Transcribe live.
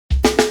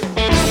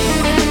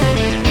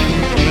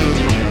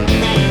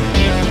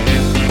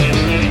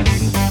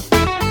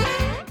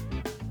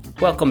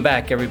Welcome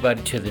back,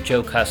 everybody, to the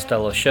Joe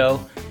Costello Show.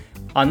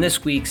 On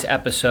this week's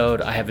episode,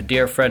 I have a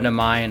dear friend of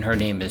mine. Her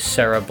name is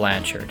Sara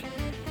Blanchard.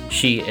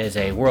 She is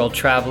a world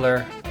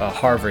traveler, a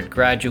Harvard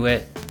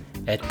graduate,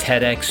 a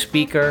TEDx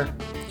speaker.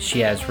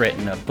 She has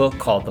written a book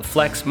called The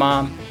Flex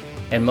Mom,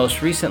 and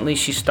most recently,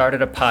 she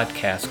started a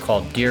podcast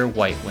called Dear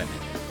White Women.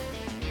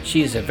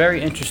 She is a very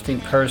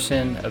interesting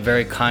person, a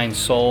very kind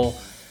soul,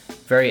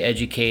 very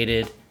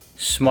educated,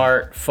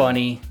 smart,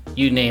 funny,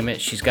 you name it,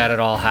 she's got it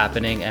all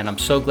happening, and I'm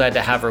so glad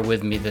to have her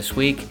with me this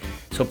week.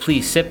 So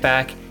please sit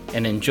back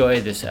and enjoy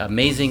this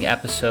amazing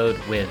episode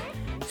with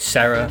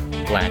Sara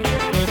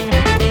Blanchard.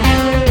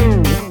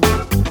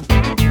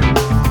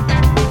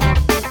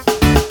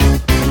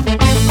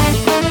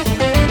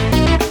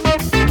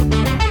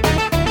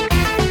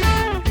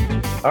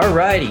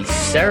 Alrighty,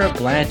 Sara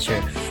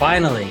Blanchard,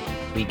 finally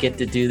we get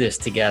to do this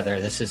together.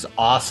 This is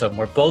awesome.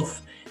 We're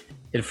both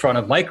in front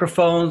of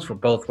microphones. We're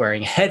both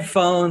wearing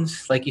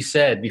headphones. Like you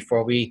said,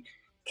 before we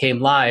came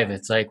live,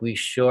 it's like we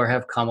sure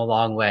have come a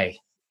long way.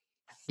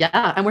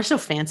 Yeah, and we're so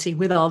fancy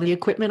with all the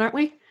equipment, aren't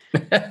we?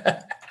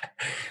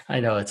 I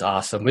know, it's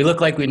awesome. We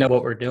look like we know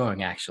what we're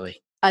doing,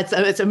 actually.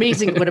 It's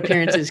amazing what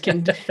appearances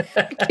can do.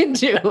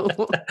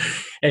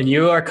 And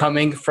you are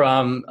coming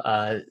from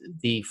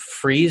the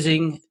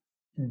freezing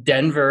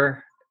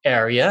Denver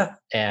area,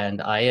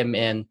 and I am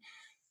in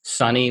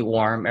sunny,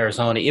 warm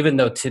Arizona, even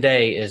though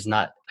today is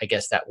not, I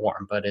guess, that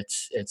warm, but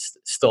it's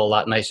still a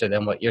lot nicer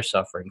than what you're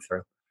suffering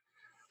through.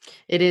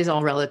 It is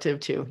all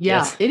relative too. Yeah,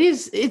 Yes. it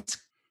is. It's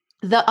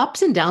the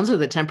ups and downs of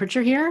the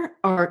temperature here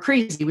are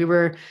crazy. We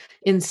were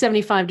in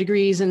 75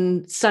 degrees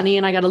and sunny,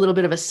 and I got a little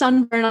bit of a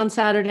sunburn on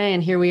Saturday,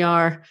 and here we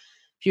are a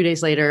few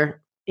days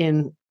later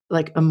in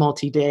like a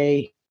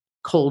multi-day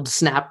cold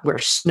snap where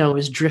snow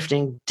is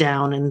drifting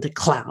down in the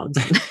clouds.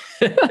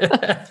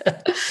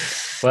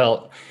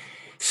 Well,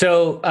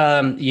 so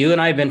you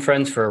and I have been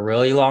friends for a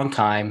really long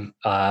time.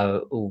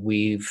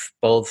 We've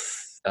both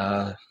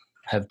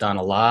have done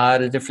a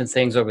lot of different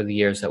things over the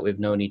years that we've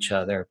known each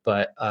other.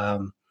 But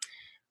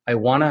I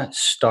want to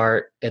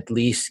start at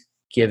least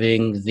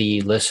giving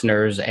the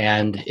listeners,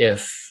 and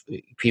if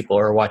people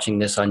are watching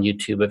this on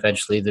YouTube,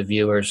 eventually the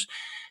viewers,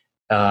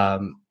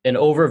 an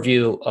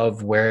overview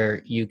of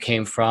where you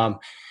came from.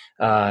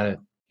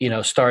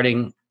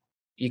 Starting,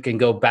 you can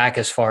go back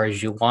as far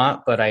as you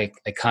want, but I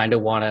kind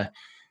of want to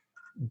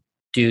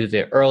do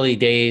the early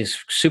days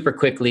super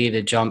quickly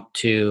to jump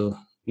to,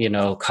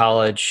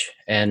 college,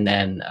 and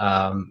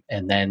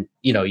then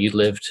you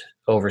lived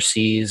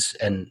overseas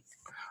and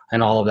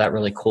all of that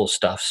really cool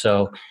stuff.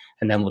 So,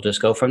 and then we'll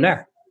just go from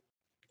there.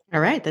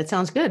 All right. That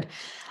sounds good.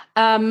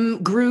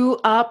 Grew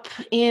up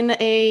in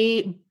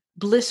a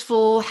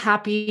blissful,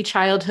 happy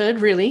childhood,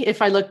 really,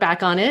 if I look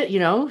back on it,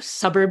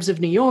 suburbs of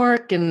New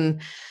York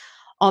and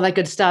all that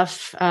good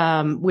stuff,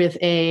 with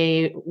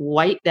a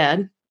white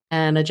dad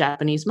and a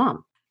Japanese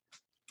mom.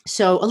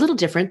 So a little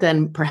different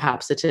than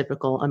perhaps the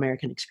typical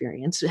American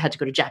experience. I had to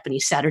go to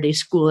Japanese Saturday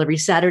school every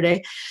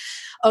Saturday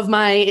of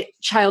my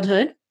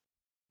childhood,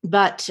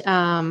 but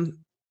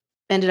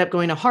ended up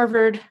going to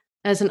Harvard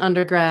as an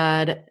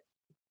undergrad,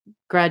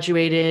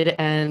 graduated,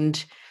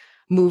 and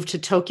moved to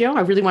Tokyo.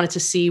 I really wanted to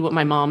see what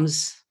my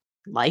mom's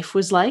life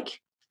was like.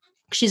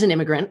 She's an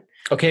immigrant.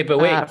 Okay, but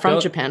wait, from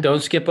Japan.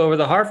 Don't skip over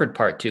the Harvard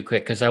part too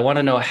quick, because I want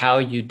to know how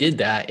you did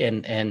that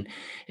and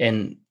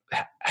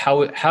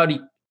how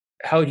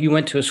you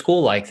went to a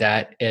school like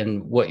that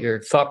and what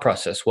your thought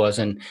process was.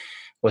 And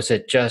was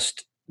it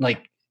just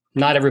like,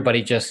 not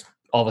everybody just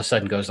all of a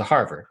sudden goes to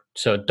Harvard.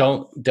 So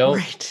don't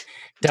skip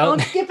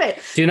it.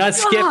 Do not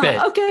skip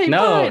it. Okay.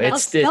 No, fine. I'll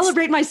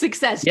celebrate my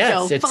success.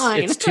 Yes, Joe.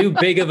 Fine. It's too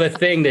big of a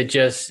thing to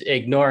just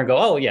ignore and go,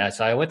 oh yeah,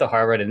 so I went to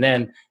Harvard, and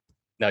then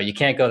no, you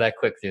can't go that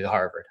quick through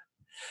Harvard.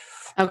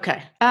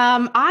 Okay.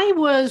 I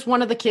was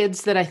one of the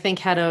kids that I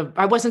think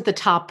I wasn't the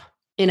top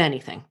in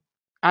anything.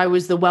 I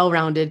was the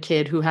well-rounded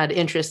kid who had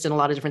interest in a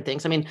lot of different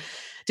things. I mean,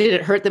 did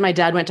it hurt that my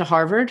dad went to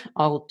Harvard?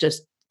 I'll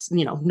just,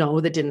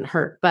 no, that didn't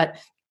hurt. But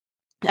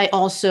I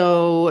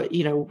also,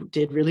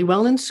 did really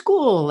well in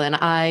school, and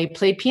I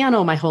played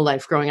piano my whole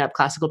life growing up,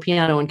 classical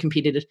piano, and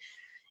competed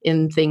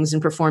in things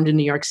and performed in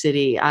New York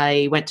City.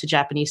 I went to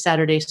Japanese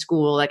Saturday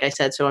school, like I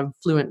said, so I'm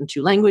fluent in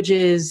 2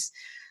 languages.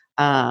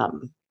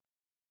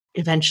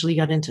 Eventually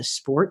got into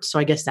sports. So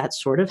I guess that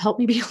sort of helped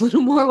me be a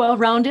little more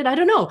well-rounded. I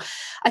don't know.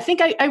 I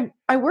think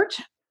I worked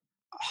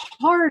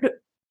hard,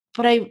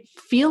 but I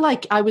feel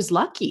like I was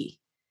lucky.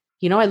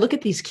 I look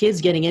at these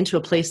kids getting into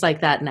a place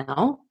like that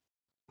now.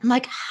 I'm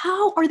like,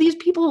 how are these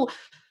people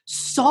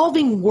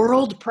solving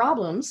world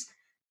problems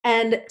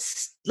and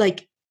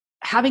like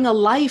having a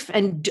life?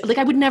 And like,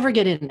 I would never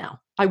get in now.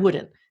 I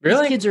wouldn't.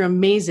 Really? These kids are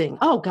amazing.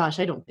 Oh gosh,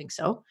 I don't think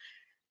so.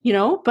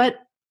 But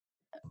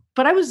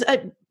I was,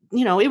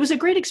 it was a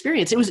great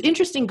experience. It was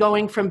interesting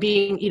going from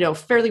being,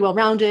 fairly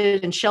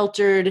well-rounded and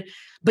sheltered,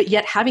 but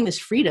yet having this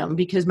freedom,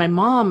 because my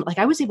mom,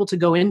 I was able to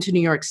go into New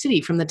York City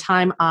from the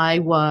time I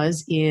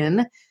was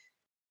in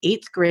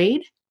 8th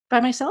grade by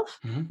myself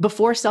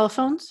before cell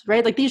phones,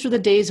 right? Like these were the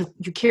days of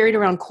you carried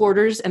around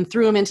quarters and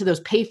threw them into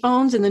those pay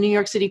phones in the New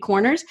York City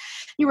corners.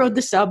 You rode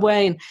the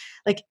subway and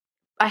like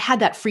I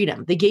had that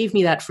freedom. They gave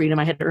me that freedom.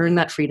 I had earned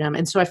that freedom.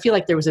 And so I feel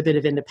like there was a bit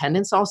of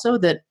independence also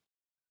that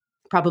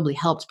probably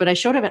helped. But I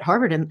showed up at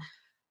Harvard and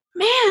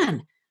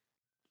man,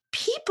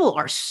 people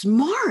are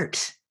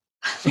smart.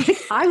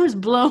 Like, I was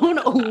blown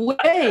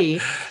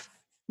away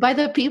by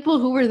the people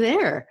who were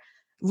there.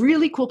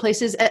 Really cool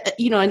places,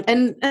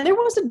 and there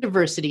was a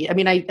diversity. I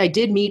mean, I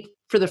did meet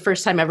for the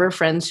first time ever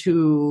friends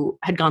who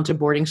had gone to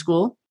boarding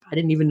school. I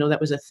didn't even know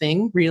that was a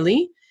thing,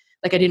 really.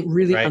 Like I didn't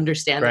really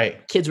understand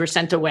that kids were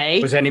sent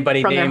away from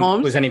their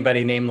homes. Was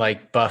anybody named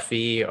like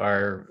Buffy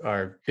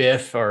or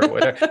Biff or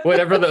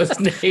whatever those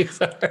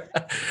names are?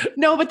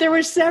 No, but there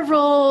were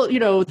several,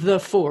 the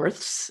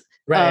fourths.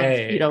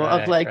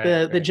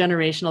 The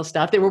generational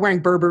stuff. They were wearing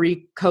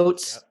Burberry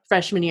coats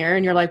freshman year,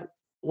 and you're like,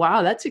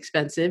 wow, that's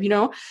expensive.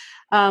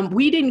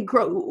 We did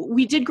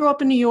grow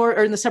up in New York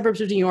or in the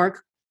suburbs of New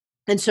York.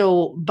 And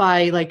so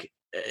by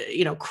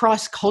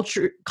cross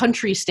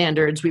country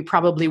standards, we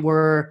probably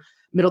were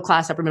middle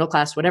class, upper middle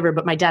class, whatever.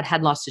 But my dad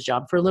had lost his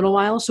job for a little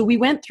while. So we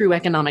went through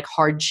economic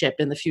hardship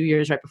in the few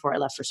years right before I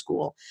left for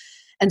school.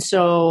 And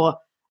so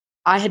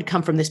I had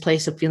come from this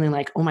place of feeling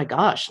like, oh my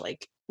gosh,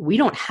 like we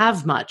don't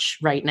have much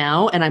right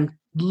now. And I'm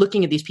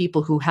looking at these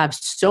people who have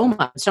so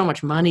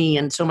much money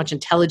and so much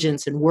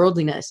intelligence and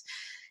worldliness.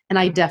 And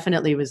I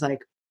definitely was like,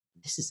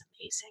 this is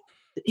amazing.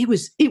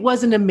 It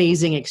was an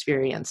amazing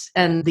experience.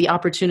 And the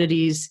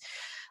opportunities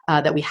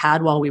that we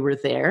had while we were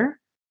there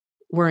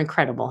were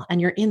incredible. And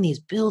you're in these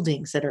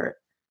buildings that are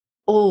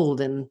old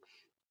and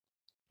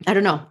I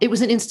don't know, it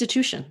was an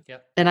institution.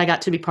 Yep. And I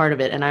got to be part of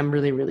it. And I'm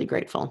really, really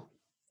grateful.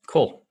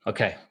 Cool.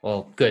 Okay.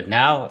 Well, good.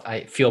 Now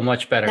I feel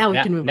much better. Now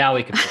we can move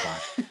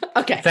on.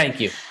 Okay. Thank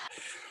you.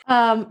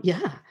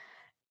 Yeah.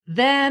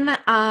 Then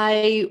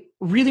I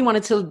really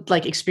wanted to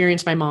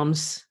experience my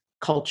mom's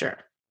culture.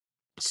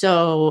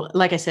 So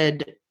like I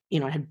said,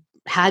 I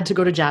had to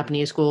go to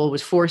Japanese school,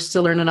 was forced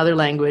to learn another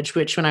language,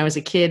 which when I was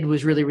a kid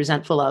was really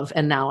resentful of.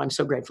 And now I'm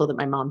so grateful that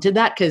my mom did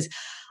that because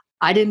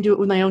I didn't do it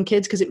with my own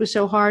kids because it was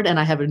so hard. And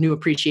I have a new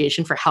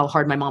appreciation for how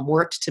hard my mom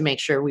worked to make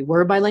sure we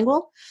were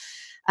bilingual.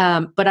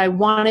 But I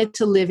wanted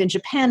to live in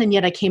Japan. And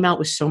yet I came out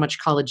with so much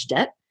college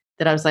debt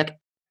that I was like,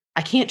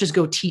 I can't just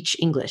go teach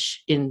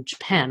English in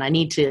Japan. I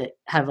need to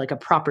have a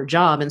proper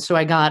job. And so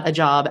I got a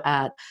job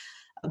at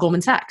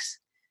Goldman Sachs.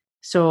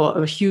 So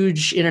a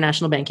huge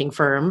international banking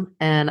firm.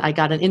 And I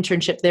got an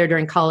internship there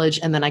during college.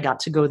 And then I got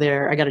to go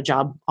there. I got a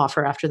job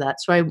offer after that.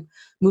 So I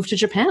moved to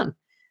Japan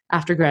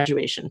after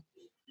graduation.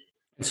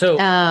 So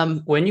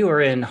when you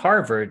were in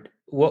Harvard,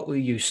 what were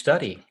you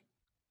studying?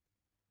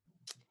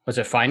 Was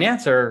it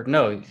finance or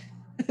no?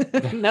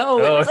 No,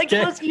 it was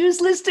the most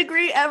useless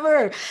degree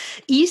ever.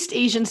 East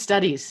Asian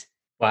Studies.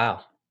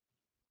 Wow.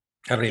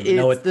 I don't even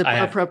know what I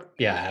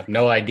have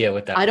no idea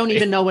what that I don't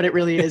even know what it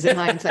really is in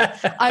hindsight.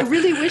 I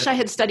really wish I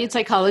had studied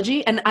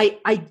psychology. And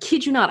I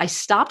kid you not, I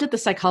stopped at the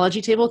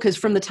psychology table because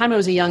from the time I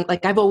was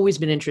I've always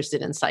been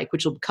interested in psych,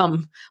 which will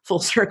come full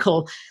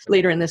circle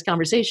later in this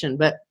conversation.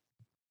 But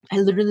I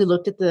literally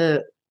looked at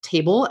the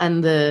table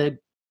and the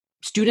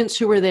students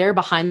who were there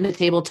behind the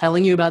table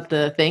telling you about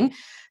the thing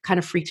kind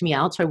of freaked me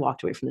out. So I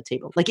walked away from the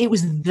table.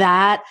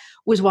 That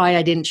was why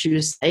I didn't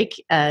choose psych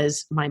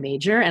as my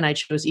major. And I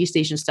chose East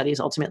Asian Studies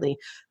ultimately,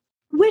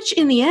 which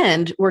in the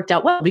end worked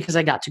out well because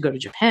I got to go to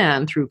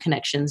Japan through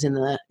connections in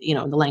the, in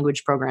the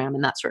language program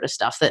and that sort of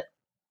stuff that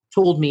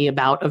told me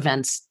about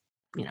events,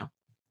 the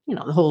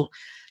whole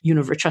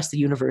universe, trust the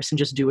universe and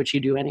just do what you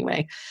do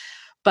anyway.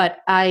 But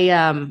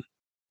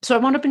so I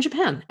wound up in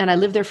Japan and I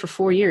lived there for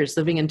 4 years,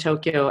 living in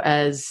Tokyo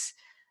as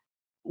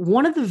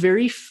one of the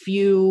very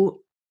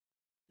few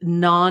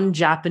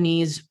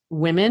non-Japanese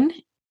women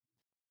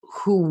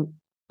who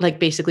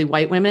basically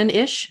white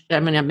women-ish. I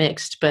mean, I'm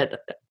mixed,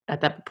 but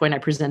at that point I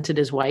presented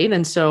as white.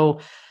 And so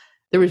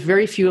there was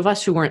very few of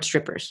us who weren't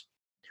strippers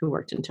who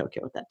worked in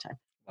Tokyo at that time.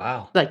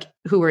 Wow.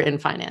 Who were in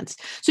finance.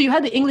 So you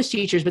had the English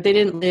teachers, but they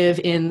didn't live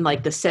in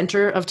the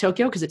center of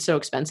Tokyo because it's so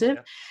expensive.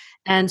 Yeah.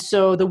 And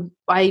so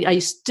I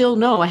still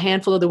know a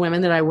handful of the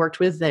women that I worked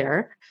with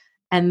there.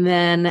 And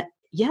then,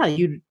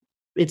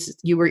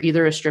 you were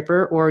either a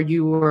stripper or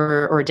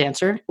a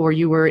dancer or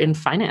you were in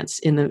finance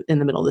in the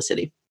middle of the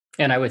city.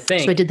 And I would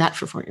think, so I did that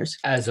for 4 years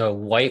as a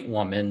white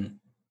woman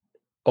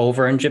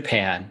over in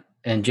Japan,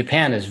 and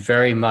Japan is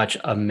very much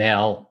a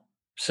male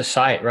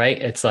society, right?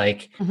 It's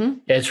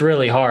it's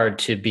really hard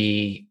to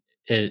be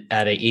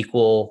at an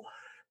equal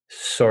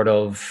sort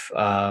of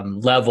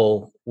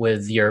level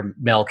with your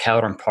male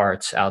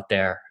counterparts out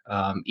there,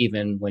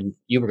 even when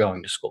you were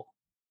going to school.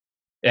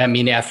 I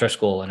mean, after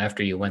school and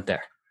after you went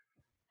there.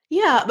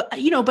 Yeah,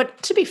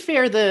 but to be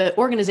fair, the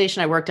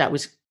organization I worked at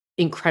was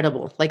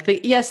incredible.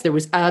 Yes, there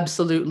was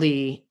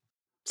absolutely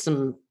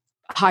some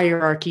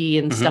hierarchy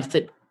and stuff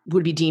that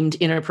would be deemed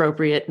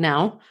inappropriate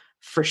now,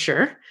 for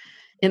sure,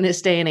 in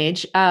this day and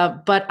age.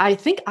 But I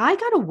think I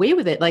got away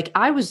with it.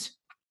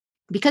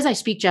 Because I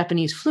speak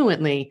Japanese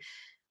fluently,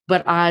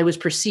 but I was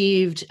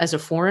perceived as a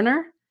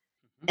foreigner.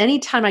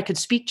 anytime I could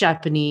speak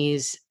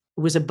Japanese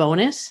was a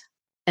bonus,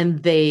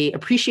 and they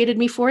appreciated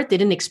me for it. They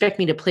didn't expect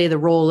me to play the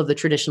role of the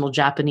traditional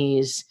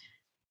Japanese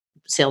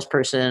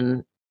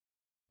salesperson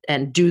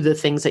and do the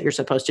things that you're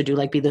supposed to do,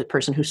 like be the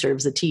person who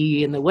serves the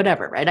tea and the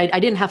whatever, right? I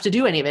didn't have to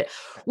do any of it.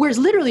 Whereas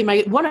literally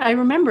I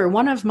remember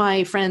one of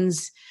my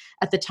friends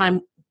at the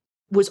time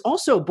was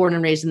also born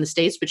and raised in the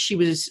States, but she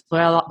was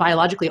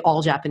biologically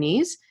all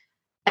Japanese.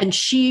 And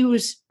she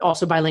was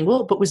also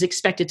bilingual, but was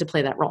expected to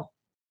play that role.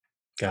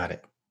 Got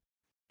it.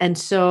 And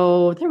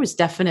so there was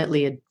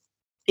definitely an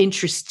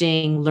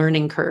interesting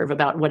learning curve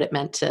about what it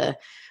meant to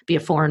be a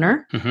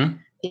foreigner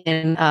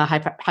in a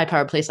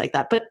high-powered place like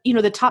that. But,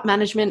 the top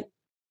management,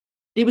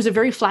 it was a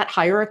very flat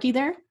hierarchy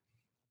there.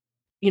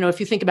 If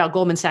you think about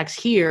Goldman Sachs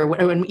here,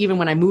 even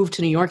when I moved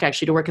to New York,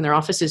 actually, to work in their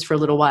offices for a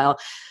little while,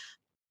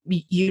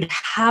 you'd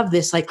have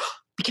this like,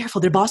 be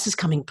careful, their boss is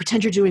coming,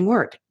 pretend you're doing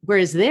work.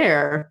 Whereas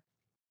there,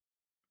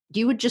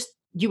 you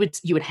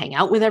would hang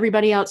out with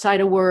everybody outside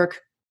of work.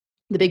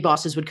 The big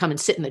bosses would come and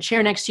sit in the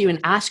chair next to you and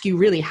ask you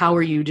really, how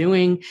are you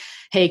doing?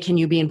 Hey, can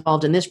you be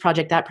involved in this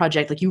project, that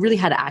project? Like, you really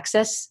had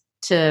access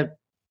to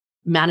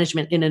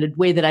management in a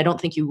way that I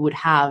don't think you would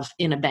have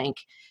in a bank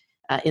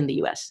in the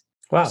US.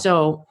 Wow.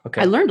 So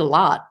I learned a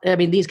lot. I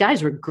mean, these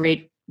guys were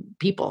great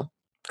people,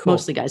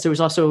 mostly guys. There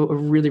was also a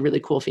really, really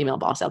cool female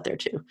boss out there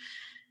too.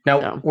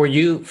 Now, were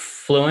you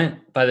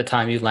fluent by the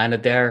time you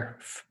landed there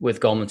with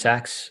Goldman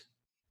Sachs?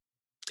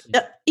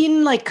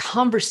 In like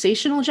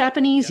conversational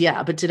Japanese,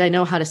 yeah. But did I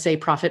know how to say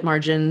profit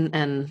margin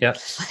and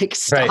like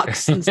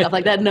stocks and stuff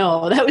like that?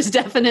 No, that was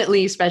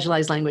definitely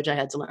specialized language I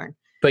had to learn.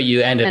 But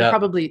you ended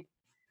up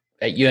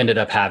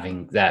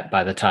having that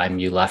by the time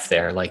you left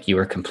there, like you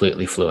were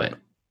completely fluent.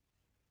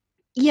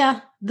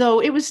 Yeah,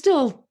 though it was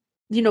still,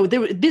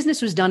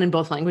 business was done in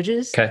both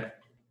languages. Okay.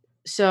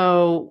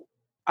 So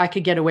I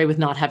could get away with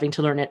not having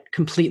to learn it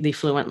completely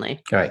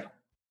fluently. Right.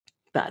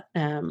 But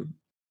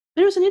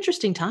it was an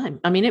interesting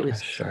time. I mean, it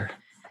was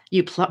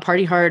you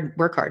party hard,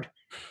 work hard.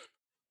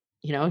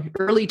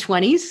 Early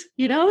 20s.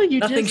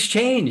 Nothing's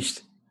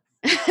changed.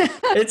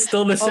 It's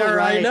still the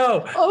Sara I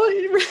know.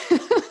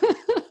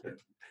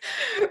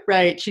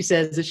 Right. She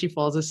says that she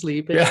falls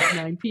asleep at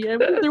 9 p.m.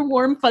 with her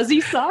warm,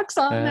 fuzzy socks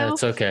on now.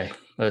 It's okay.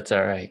 That's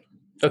all right.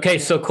 Okay.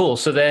 So cool.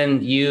 So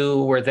then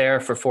you were there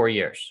for 4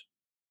 years.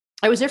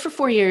 I was there for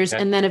 4 years.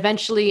 Okay. And then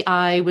eventually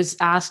I was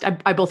asked,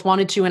 I both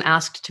wanted to and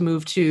asked to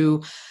move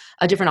to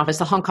a different office,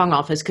 the Hong Kong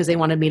office, because they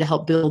wanted me to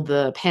help build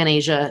the Pan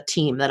Asia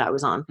team that I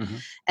was on.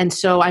 And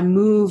so I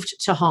moved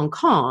to Hong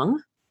Kong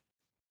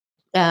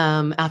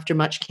after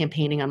much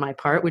campaigning on my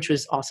part, which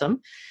was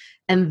awesome.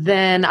 And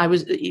then I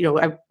was,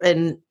 I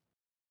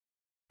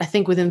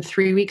think within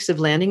 3 weeks of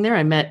landing there,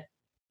 I met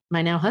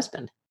my now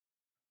husband.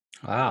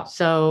 Wow.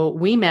 So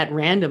we met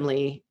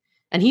randomly,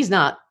 and he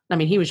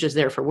was just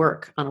there for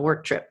work on a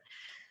work trip.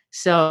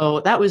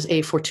 So that was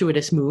a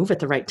fortuitous move at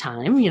the right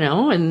time,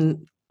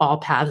 and all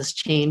paths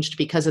changed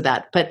because of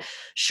that. But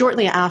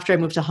shortly after I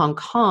moved to Hong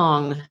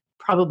Kong,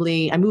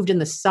 I moved in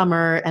the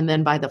summer, and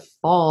then by the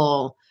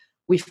fall,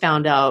 we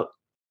found out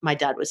my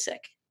dad was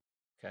sick.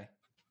 Okay.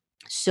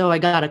 So I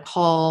got a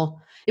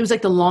call. It was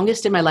like the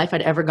longest in my life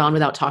I'd ever gone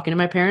without talking to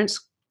my parents.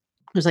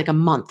 It was like a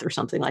month or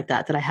something like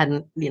that I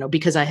hadn't,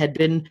 because I had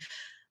been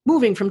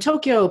moving from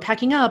Tokyo,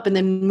 packing up, and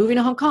then moving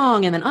to Hong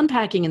Kong, and then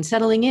unpacking and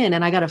settling in.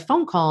 And I got a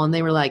phone call, and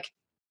they were like,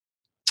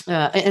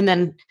 and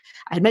then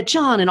I had met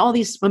John, and all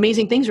these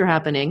amazing things were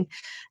happening.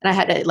 And I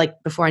had,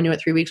 before I knew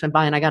it, 3 weeks went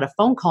by, and I got a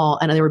phone call,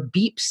 and there were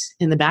beeps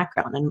in the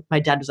background. And my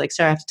dad was like,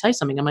 Sarah, I have to tell you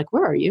something. I'm like,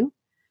 where are you?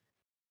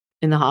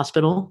 In the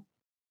hospital.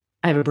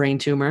 I have a brain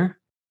tumor.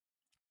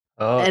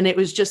 Oh. And it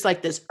was just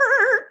like this.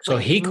 So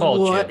he called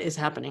you. What is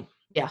happening?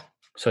 Yeah.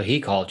 So he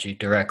called you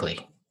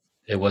directly.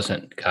 It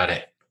wasn't, got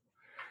it.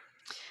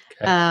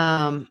 Okay.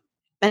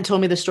 And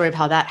told me the story of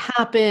how that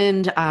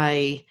happened.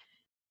 I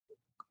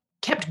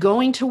kept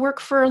going to work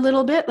for a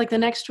little bit, like the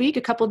next week,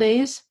 a couple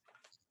days,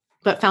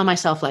 but found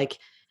myself like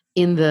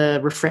in the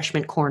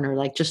refreshment corner,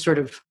 like just sort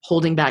of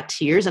holding back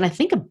tears. And I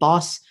think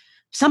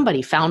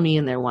somebody found me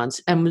in there once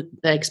and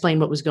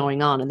explained what was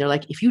going on. And they're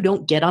like, if you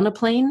don't get on a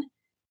plane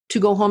to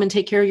go home and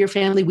take care of your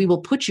family, we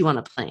will put you on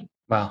a plane.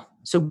 Wow.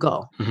 So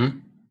go.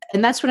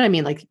 And that's what I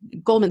mean. Like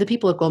Goldman, the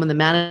people at Goldman, the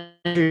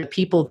manager, the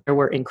people there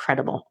were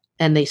incredible.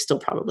 And they still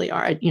probably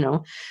are,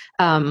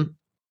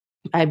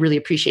 I really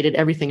appreciated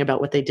everything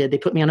about what they did. They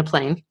put me on a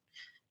plane.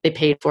 They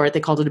paid for it. They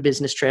called it a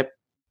business trip.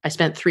 I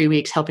spent 3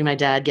 weeks helping my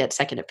dad get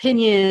second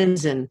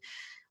opinions and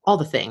all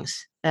the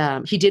things.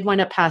 He did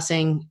wind up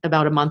passing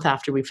about a month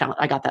after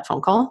I got that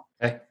phone call.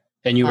 Okay.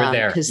 And you were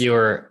there. You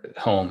were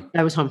home.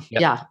 I was home.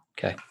 Yep. Yeah.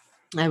 Okay.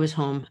 I was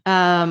home.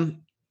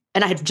 And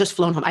I had just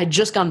flown home. I had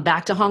just gone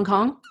back to Hong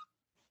Kong.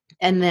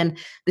 And then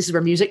this is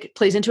where music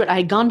plays into it. I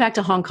had gone back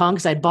to Hong Kong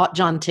because I bought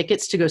John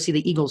tickets to go see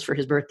the Eagles for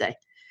his birthday.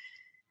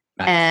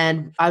 Nice.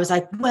 And I was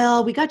like,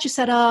 well, we got you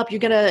set up.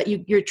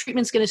 Your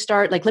treatment's going to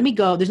start. Like, let me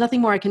go. There's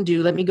nothing more I can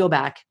do. Let me go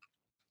back.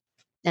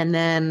 And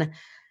then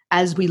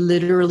as we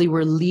literally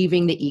were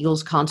leaving the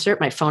Eagles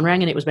concert, my phone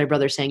rang and it was my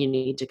brother saying, you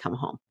need to come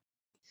home.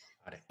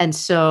 And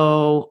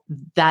so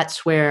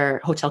that's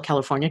where Hotel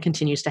California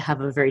continues to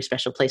have a very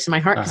special place in my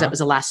heart, because that was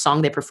the last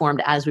song they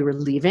performed as we were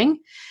leaving.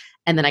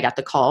 And then I got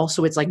the call.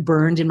 So it's like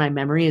burned in my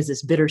memory as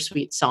this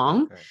bittersweet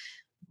song. Right.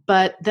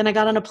 But then I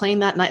got on a plane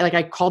that night. Like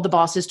I called the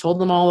bosses, told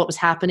them all what was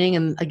happening.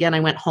 And again, I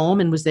went home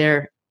and was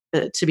there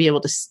to be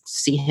able to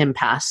see him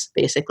pass,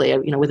 basically.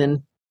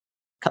 Within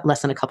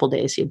less than a couple of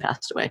days, he had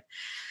passed away.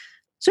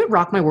 So it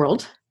rocked my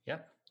world.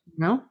 Yep.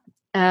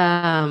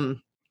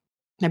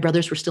 My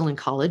brothers were still in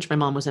college. My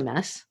mom was a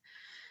mess.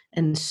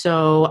 And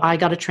so I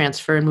got a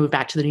transfer and moved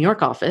back to the New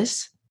York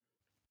office.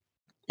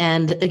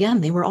 And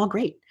again, they were all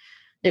great.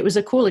 It was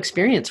a cool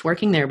experience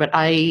working there, but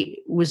I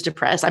was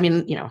depressed. I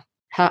mean,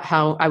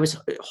 how I was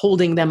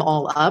holding them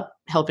all up,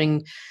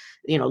 helping,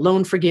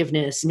 loan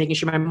forgiveness, making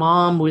sure my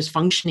mom was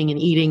functioning and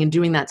eating and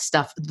doing that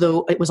stuff,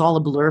 though it was all a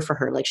blur for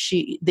her. Like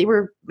they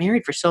were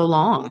married for so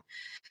long.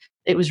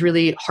 It was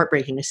really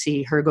heartbreaking to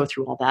see her go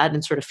through all that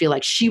and sort of feel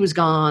like she was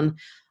gone,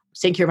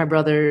 taking care of my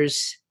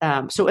brothers.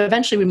 So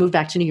eventually we moved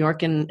back to New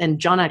York, and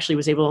John actually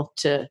was able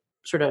to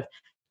sort of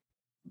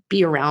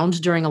be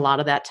around during a lot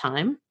of that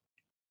time.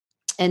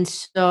 And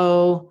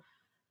so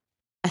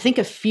I think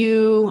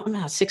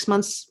 6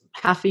 months,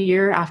 half a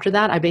year after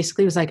that, I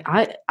basically was like,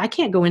 I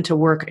can't go into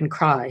work and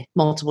cry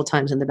multiple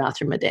times in the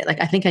bathroom a day.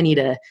 Like, I think I need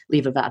a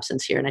leave of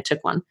absence here. And I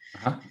took one.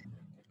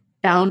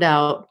 Found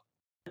out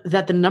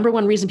that the number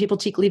one reason people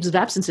take leaves of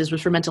absences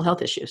was for mental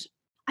health issues.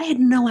 I had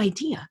no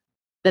idea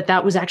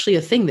that was actually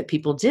a thing that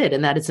people did,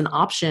 and that it's an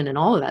option and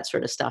all of that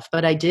sort of stuff.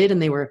 But I did,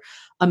 and they were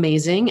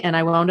amazing. And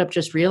I wound up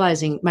just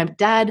realizing my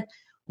dad,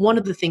 one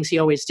of the things he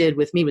always did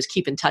with me was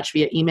keep in touch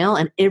via email,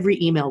 and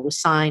every email was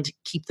signed,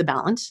 keep the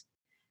balance.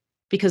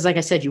 Because like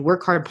I said, you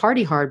work hard,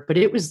 party hard, but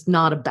it was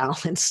not a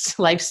balanced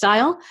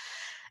lifestyle.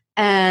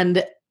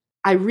 And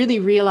I really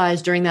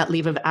realized during that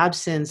leave of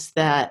absence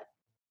that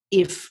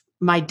if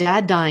my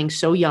dad dying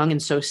so young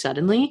and so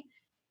suddenly,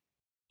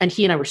 and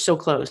he and I were so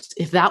close,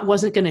 if that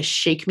wasn't going to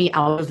shake me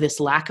out of this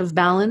lack of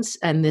balance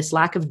and this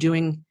lack of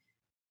doing,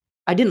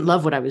 I didn't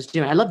love what I was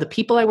doing. I loved the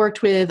people I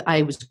worked with.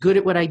 I was good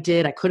at what I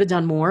did. I could have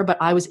done more, but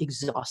I was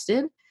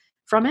exhausted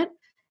from it.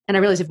 And I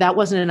realized if that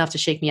wasn't enough to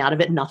shake me out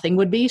of it, nothing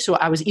would be. So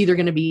I was either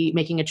going to be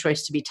making a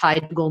choice to be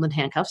tied to golden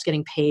handcuffs,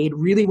 getting paid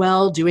really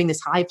well, doing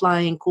this high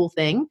flying cool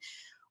thing,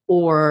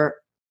 or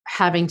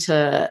having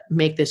to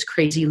make this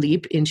crazy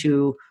leap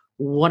into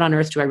what on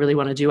earth do I really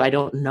want to do? I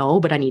don't know,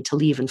 but I need to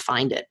leave and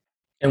find it.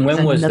 And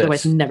when was this?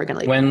 Otherwise, never going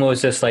to leave. When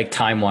was this, like,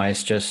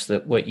 time-wise, just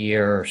what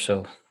year or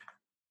so?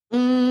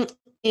 In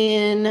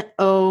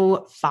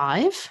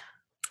 2005.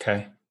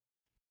 Okay.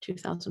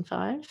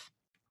 2005.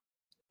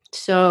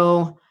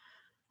 So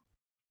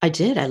I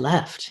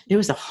left. It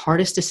was the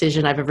hardest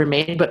decision I've ever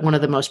made, but one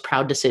of the most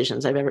proud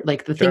decisions I've ever,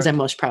 like the things I'm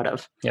most proud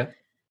of. Yeah.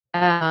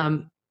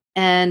 And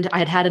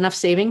I had enough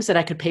savings that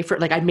I could pay for it.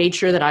 Like, I made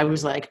sure that I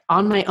was like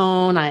on my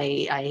own.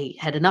 I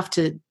had enough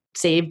to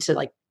save to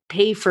like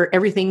pay for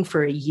everything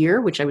for a year,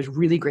 which I was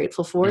really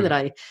grateful for that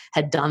I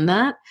had done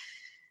that.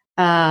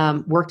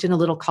 Worked in a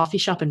little coffee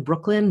shop in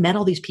Brooklyn, met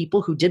all these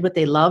people who did what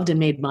they loved and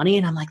made money.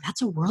 And I'm like,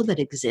 that's a world that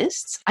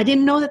exists. I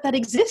didn't know that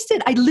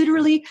existed. I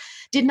literally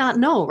did not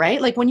know,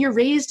 right? Like, when you're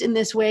raised in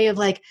this way of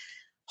like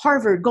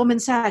Harvard, Goldman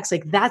Sachs,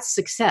 like that's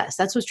success.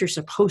 That's what you're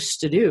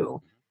supposed to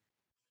do.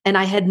 And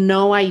I had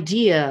no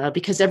idea,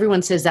 because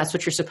everyone says that's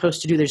what you're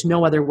supposed to do. There's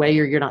no other way,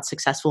 or you're not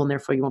successful and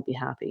therefore you won't be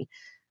happy.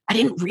 I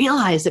didn't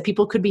realize that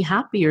people could be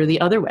happier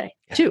the other way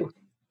too.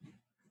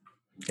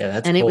 Yeah,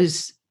 that's and cool.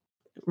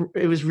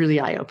 It was really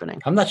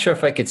eye-opening. I'm not sure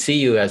if I could see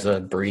you as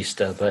a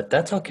barista, but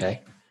that's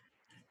okay.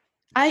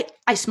 I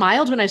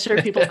smiled when I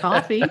served people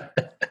coffee.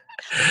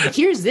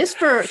 Here's this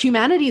for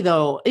humanity,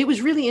 though. It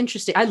was really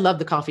interesting. I loved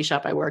the coffee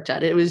shop I worked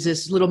at. It was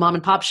this little mom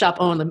and pop shop.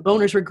 The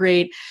owners were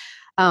great.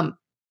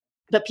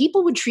 But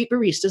people would treat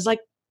baristas like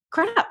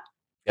crap.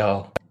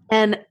 Oh.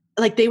 And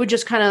like, they would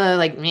just kind of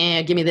like,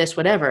 give me this,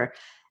 whatever.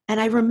 And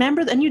I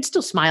remember, and you'd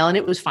still smile, and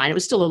it was fine. It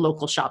was still a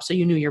local shop, so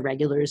you knew your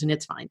regulars, and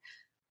it's fine.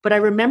 But I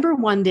remember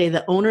one day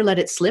the owner let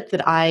it slip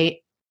that I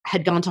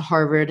had gone to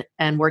Harvard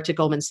and worked at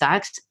Goldman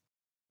Sachs.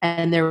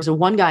 And there was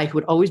one guy who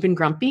had always been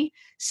grumpy,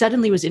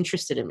 suddenly was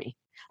interested in me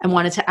and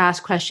wanted to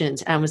ask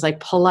questions and was like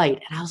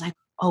polite. And I was like,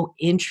 oh,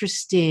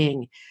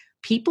 interesting.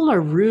 People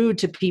are rude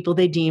to people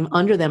they deem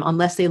under them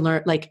unless they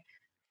learn, like,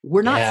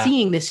 we're not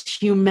seeing this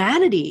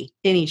humanity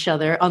in each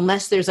other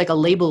unless there's like a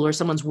label or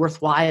someone's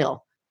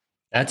worthwhile.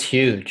 That's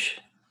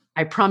huge.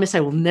 I promise I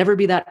will never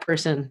be that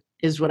person,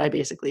 is what I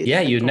basically.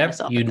 Yeah, you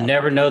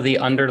never know the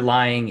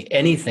underlying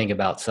anything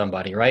about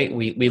somebody, right?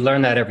 We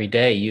learn that every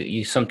day.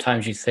 You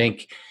sometimes you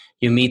think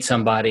you meet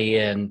somebody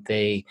and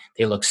they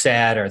look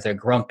sad, or they're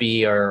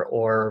grumpy,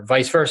 or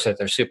vice versa,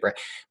 they're super,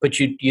 but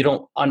you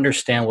don't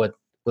understand what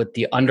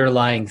the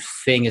underlying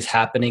thing is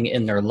happening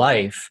in their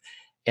life.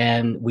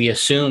 And we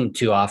assume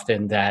too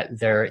often that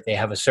they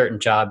have a certain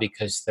job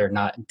because they're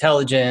not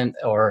intelligent,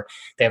 or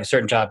they have a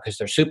certain job because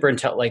they're super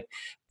intelligent.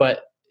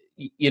 But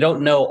you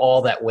don't know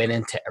all that went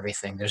into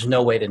everything. There's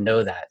no way to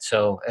know that.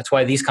 So that's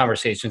why these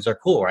conversations are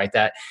cool, right?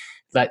 That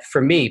for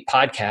me,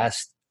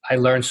 podcast, I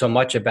learned so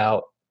much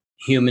about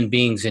human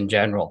beings in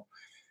general.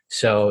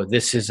 So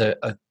this is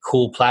a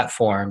cool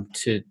platform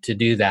to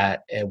do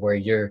that, where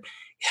you're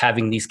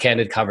having these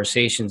candid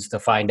conversations to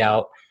find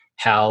out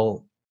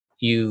how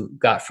you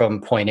got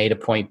from point A to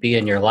point B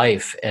in your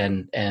life,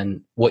 and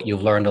what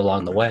you've learned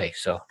along the way.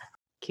 So,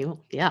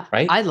 Cool. Yeah.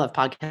 right? I love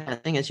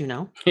podcasting, as you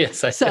know. Yes.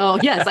 So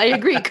yes, I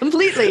agree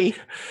completely.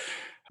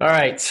 All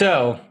right.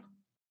 So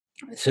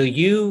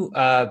you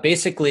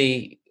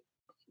basically,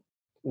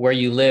 where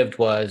you lived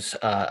was,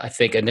 I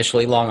think,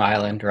 initially Long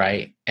Island,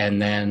 right?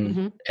 And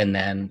then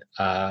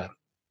hmm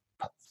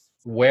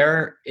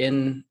where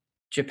in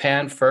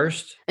Japan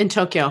first? In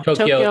Tokyo,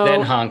 Tokyo,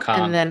 then Hong and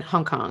Kong, then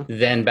Hong Kong.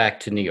 then back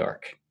to New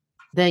York.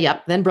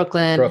 Then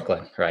Brooklyn.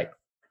 Brooklyn, right.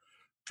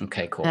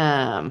 Okay, cool.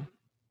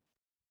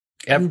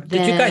 And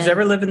Did you guys then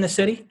ever live in the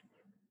city?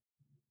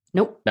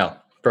 nope. No,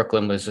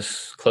 Brooklyn was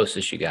as close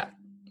as you got.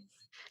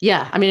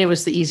 Yeah, I mean, it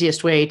was the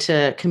easiest way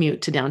to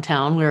commute to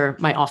downtown where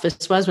my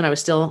office was when I was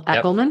still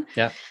at Goldman.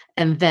 Yeah.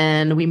 And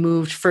then we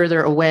moved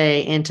further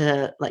away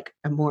into like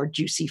a more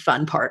juicy,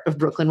 fun part of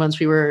Brooklyn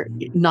once we were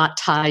not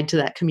tied to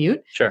that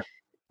commute. Sure.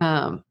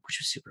 Which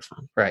was super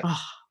fun. Right.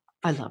 Oh,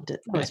 I loved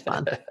it. It was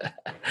fun.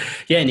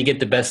 Yeah, and you get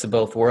the best of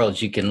both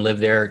worlds. You can live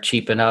there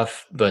cheap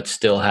enough, but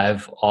still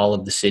have all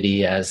of the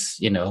city as,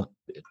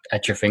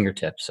 at your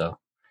fingertips. So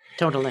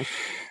Totally.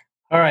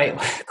 all right,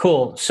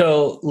 cool.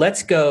 So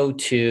let's go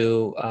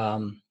to,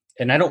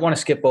 and I don't want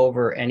to skip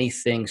over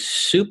anything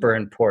super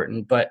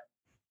important, but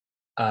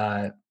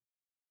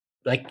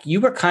like you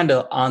were kind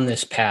of on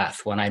this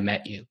path when I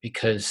met you,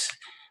 because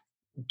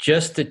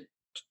just the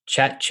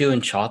chat, chew,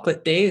 and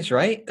chocolate days,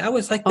 right? That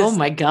was like this, oh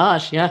my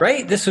gosh, yeah.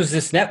 right? This was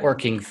this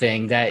networking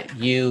thing that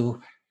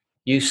you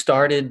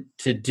started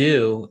to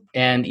do,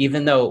 and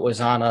even though it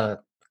was on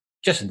a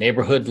just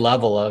neighborhood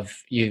level of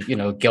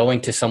going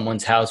to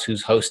someone's house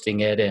who's hosting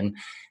it and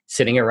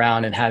sitting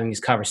around and having these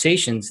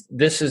conversations,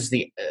 this is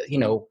the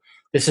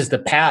this is the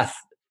path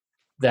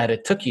that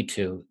it took you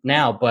to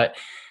now. But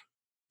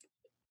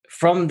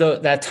from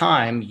that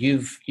time,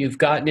 you've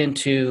gotten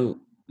into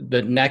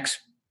the next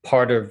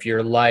part of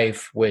your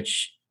life,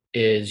 which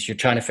is you're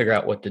trying to figure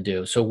out what to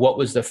do. So what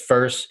was the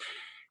first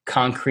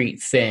concrete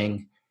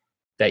thing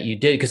that you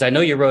did? Because I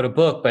know you wrote a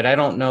book, but I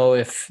don't know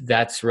if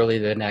that's really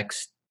the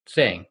next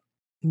thing.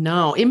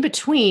 No, in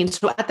between.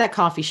 So at that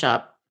coffee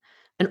shop,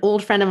 an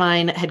old friend of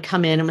mine had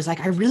come in and was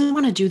like, I really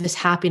want to do this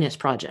happiness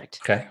project.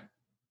 Okay.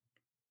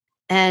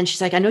 And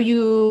she's like, I know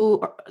you're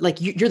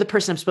the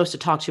person I'm supposed to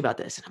talk to about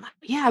this. And I'm like,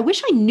 yeah, I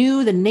wish I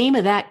knew the name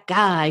of that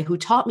guy who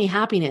taught me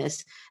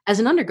happiness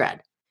as an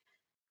undergrad.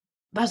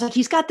 But I was like,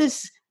 he's got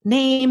this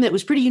name that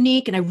was pretty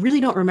unique, and I really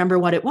don't remember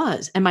what it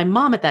was. And my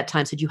mom at that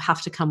time said, you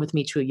have to come with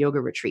me to a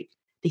yoga retreat.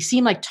 They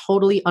seem like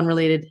totally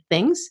unrelated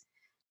things.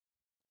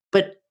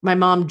 But my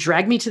mom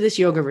dragged me to this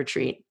yoga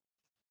retreat,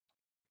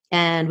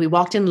 and we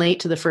walked in late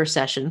to the first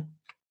session,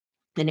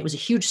 and it was a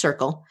huge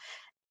circle.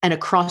 And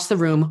across the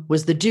room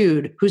was the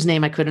dude whose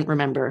name I couldn't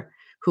remember,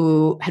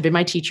 who had been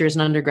my teacher as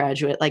an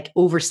undergraduate, like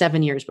over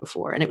 7 years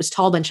before. And it was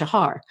Tal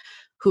Ben-Shahar,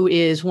 who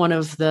is one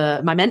of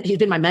he's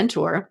been my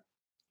mentor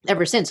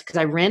ever since, because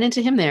I ran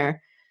into him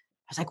there.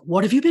 I was like,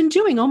 what have you been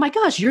doing? Oh my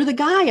gosh, you're the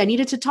guy I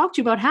needed to talk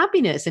to you about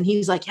happiness. And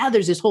he's like, yeah,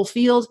 there's this whole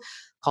field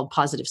called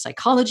positive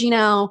psychology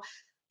now.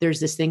 There's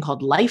this thing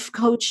called life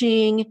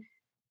coaching.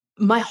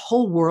 My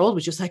whole world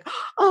was just like,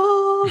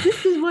 oh,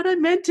 this is what I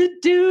meant to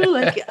do.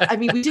 Like, I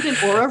mean, we did an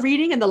aura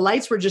reading and the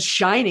lights were just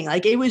shining.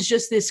 Like, it was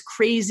just this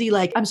crazy,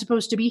 like, I'm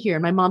supposed to be here.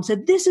 And my mom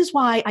said, this is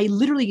why I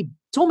literally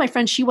told my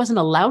friend she wasn't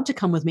allowed to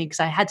come with me, because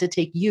I had to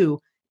take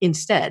you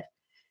instead.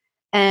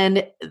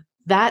 And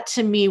that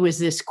to me was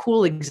this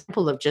cool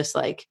example of just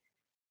like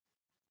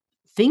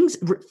things.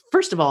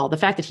 First of all, the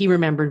fact that he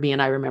remembered me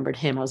and I remembered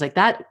him, I was like,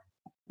 that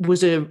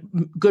was a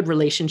good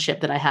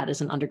relationship that I had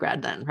as an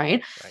undergrad then,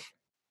 right?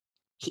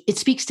 It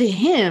speaks to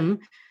him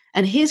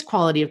and his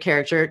quality of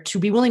character to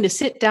be willing to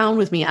sit down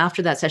with me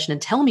after that session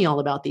and tell me all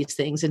about these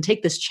things and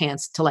take this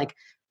chance to like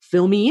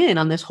fill me in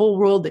on this whole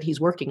world that he's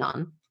working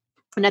on.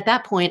 And at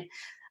that point,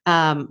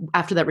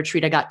 after that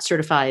retreat, I got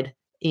certified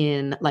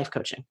in life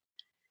coaching.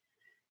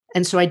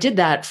 And so I did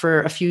that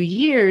for a few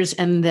years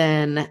and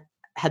then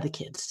had the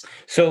kids.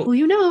 So,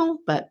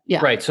 but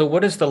yeah. Right. So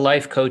what does the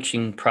life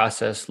coaching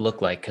process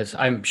look like? Because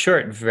I'm sure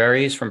it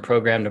varies from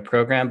program to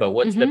program, but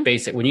what's the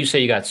basic, when you say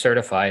you got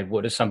certified,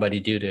 what does somebody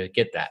do to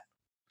get that?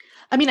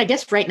 I mean, I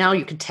guess right now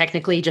you could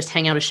technically just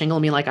hang out a shingle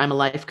and be like, I'm a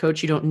life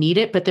coach. You don't need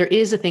it. But there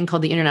is a thing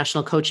called the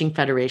International Coaching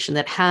Federation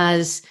that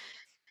has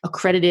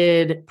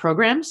accredited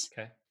programs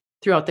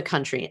throughout the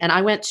country. And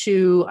I went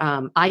to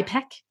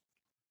IPEC.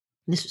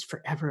 This was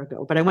forever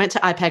ago, but I went to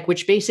IPEC,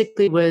 which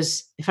basically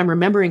was, if I'm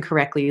remembering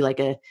correctly,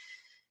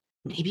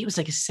 maybe it was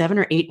like a 7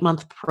 or 8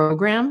 month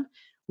program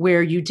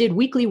where you did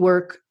weekly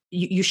work.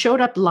 You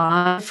showed up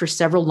live for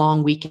several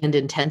long weekend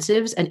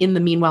intensives. And in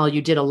the meanwhile,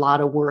 you did a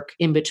lot of work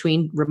in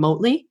between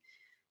remotely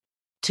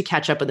to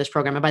catch up with this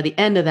program. And by the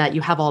end of that,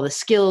 you have all the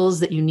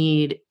skills that you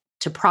need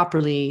to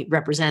properly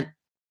represent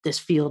this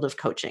field of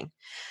coaching.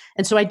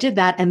 And so I did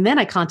that. And then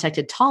I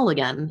contacted Tal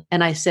again.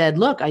 And I said,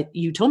 look,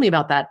 you told me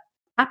about that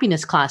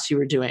happiness class you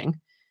were doing.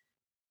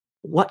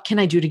 What can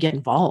I do to get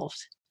involved?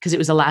 Because it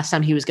was the last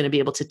time he was going to be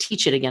able to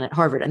teach it again at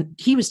Harvard. And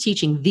he was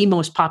teaching the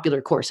most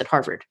popular course at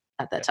Harvard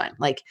at that time.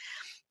 Like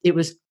it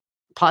was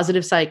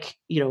positive psych,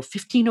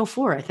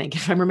 1504, I think,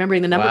 if I'm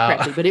remembering the number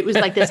correctly. But it was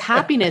like this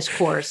happiness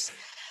course.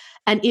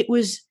 And it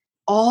was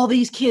all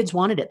these kids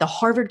wanted it. The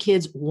Harvard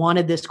kids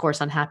wanted this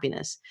course on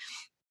happiness.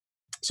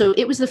 So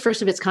it was the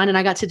first of its kind. And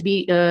I got to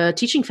be a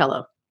teaching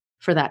fellow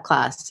for that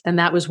class. And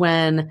that was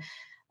when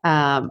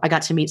I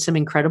got to meet some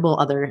incredible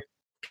other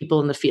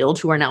people in the field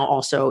who are now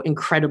also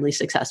incredibly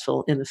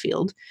successful in the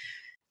field.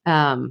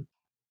 And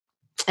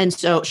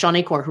so Sean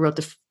Acor, who wrote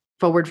the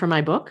foreword for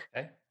my book,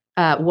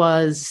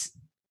 was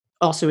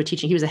also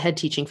he was a head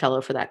teaching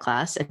fellow for that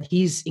class. And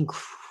he's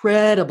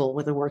incredible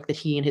with the work that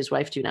he and his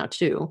wife do now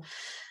too.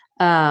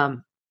 But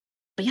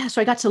yeah,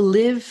 so I got to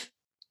live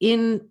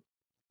in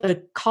a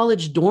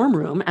college dorm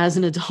room as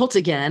an adult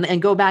again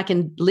and go back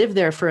and live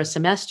there for a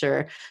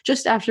semester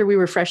just after we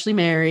were freshly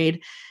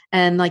married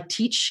and like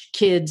teach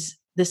kids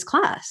this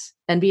class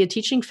and be a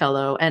teaching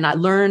fellow. And I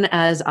learn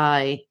as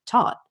I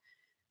taught.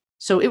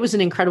 So it was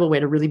an incredible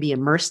way to really be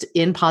immersed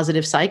in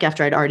positive psych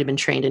after I'd already been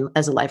trained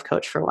as a life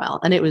coach for a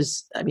while. And it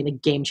was, a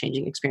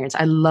game-changing experience.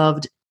 I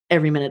loved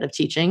every minute of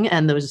teaching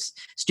and those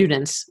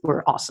students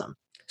were awesome.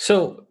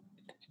 So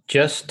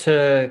just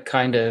to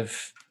kind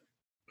of,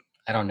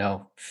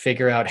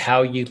 figure out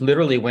how you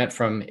literally went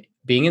from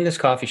being in this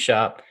coffee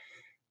shop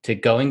to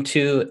going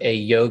to a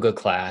yoga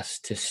class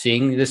to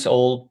seeing this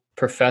old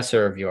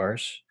professor of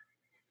yours.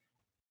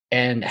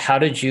 And how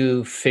did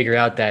you figure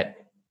out that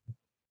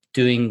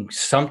doing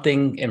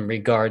something in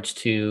regards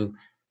to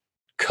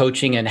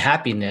coaching and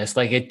happiness,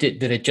 like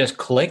did it just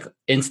click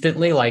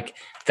instantly? Like,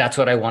 that's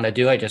what I want to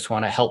do. I just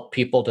want to help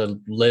people to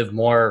live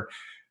more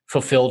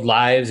fulfilled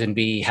lives and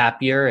be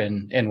happier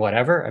and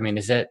whatever.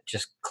 Is that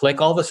just click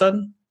all of a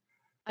sudden?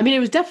 It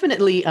was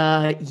definitely,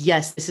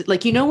 yes. This is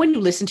like, when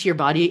you listen to your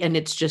body and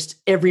it's just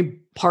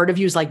every part of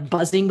you is like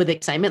buzzing with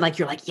excitement, like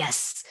you're like,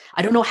 yes,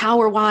 I don't know how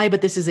or why,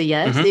 but this is a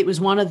yes. Mm-hmm. It was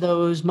one of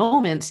those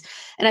moments.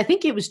 And I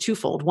think it was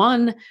twofold.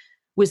 One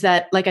was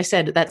that, like I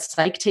said, that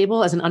psych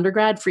table as an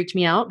undergrad freaked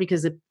me out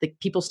because the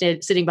people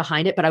sitting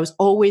behind it, but I was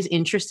always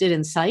interested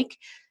in psych.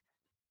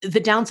 The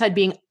downside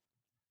being,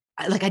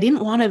 like, I didn't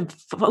want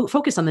to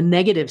focus on the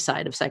negative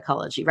side of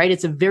psychology, right?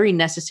 It's a very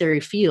necessary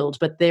field,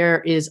 but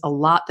there is a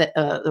lot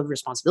of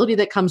responsibility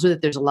that comes with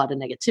it. There's a lot of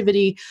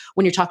negativity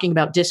when you're talking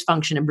about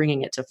dysfunction and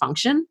bringing it to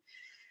function.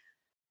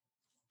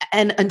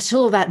 And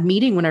until that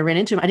meeting, when I ran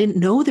into him, I didn't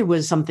know there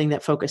was something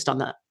that focused on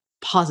the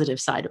positive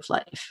side of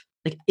life.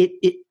 Like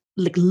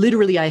like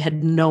literally, I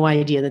had no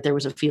idea that there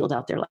was a field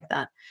out there like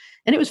that.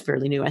 And it was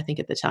fairly new, I think,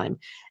 at the time.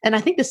 And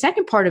I think the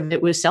second part of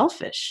it was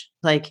selfish.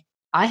 Like,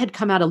 I had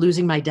come out of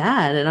losing my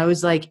dad and I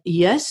was like,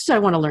 yes, I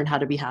want to learn how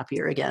to be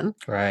happier again.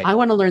 Right. I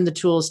want to learn the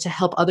tools to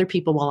help other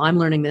people while I'm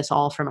learning this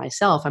all for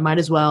myself. I might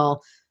as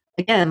well,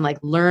 again, like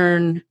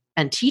learn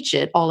and teach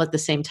it all at the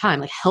same time,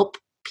 like help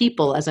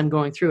people as I'm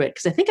going through it.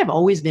 Cause I think I've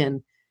always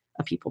been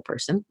a people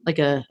person, like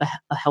a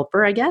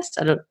helper, I guess.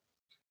 I don't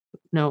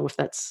know if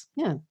that's,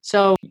 yeah.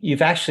 So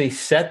you've actually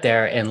sat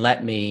there and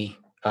let me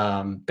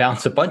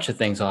bounce a bunch of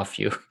things off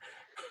you.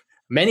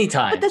 Many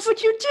times. But that's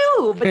what you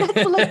do. But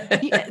that's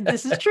like, yeah,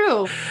 this is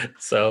true.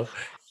 So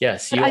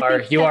yes, you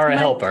are a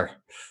helper.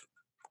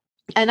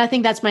 And I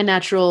think that's my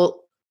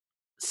natural,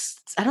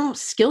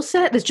 skill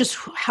set. It's just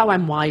how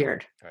I'm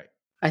wired. Right.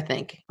 I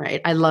think,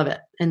 right. I love it.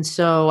 And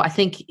so I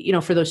think,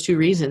 for those two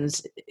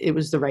reasons, it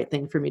was the right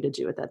thing for me to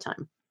do at that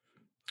time.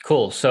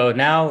 Cool. So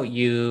now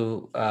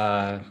you're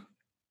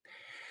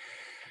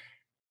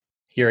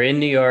in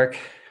New York,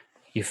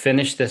 you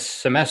finished this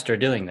semester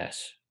doing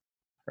this.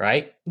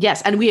 Right?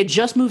 Yes. And we had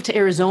just moved to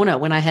Arizona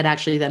when I had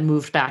actually then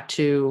moved back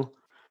to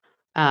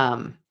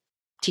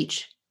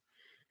teach.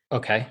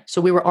 Okay. So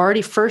we were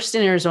already first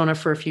in Arizona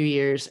for a few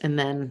years. And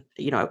then,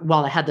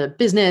 while I had the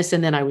business,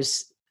 and then I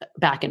was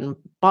back in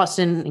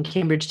Boston and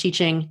Cambridge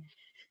teaching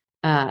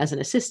as an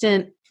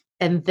assistant.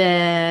 And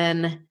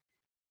then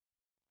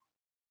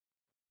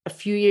a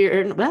few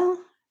years,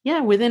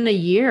 within a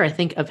year, I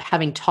think, of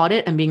having taught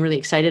it and being really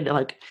excited,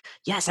 like,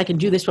 yes, I can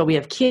do this while we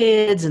have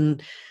kids.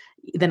 And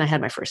then I had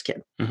my first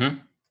kid. Mm-hmm.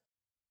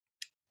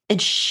 And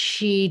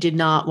she did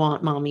not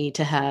want mommy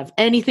to have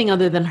anything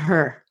other than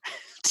her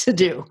to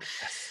do.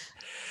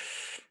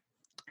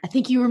 I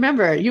think you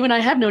remember, you and I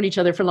have known each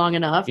other for long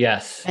enough.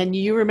 Yes. And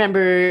you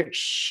remember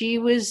she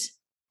was...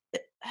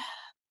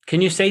 Can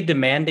you say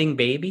demanding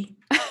baby?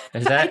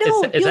 Is that,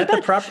 is that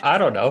the prop? I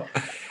don't know.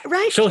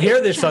 Right. She'll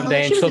hear this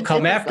someday and she'll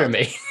come after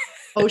me.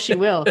 Oh, she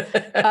will.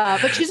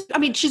 But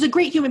she's a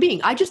great human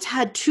being. I just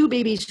had two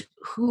babies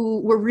who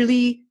were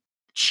really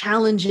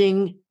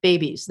challenging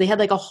babies. They had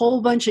like a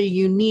whole bunch of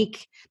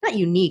not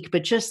unique,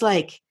 but just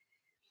like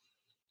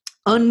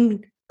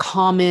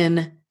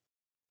uncommon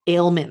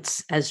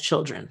ailments as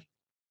children.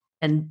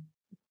 And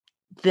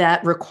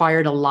that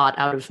required a lot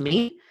out of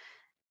me.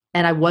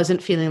 And I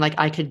wasn't feeling like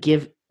I could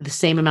give the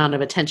same amount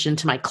of attention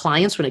to my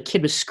clients when a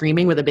kid was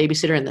screaming with a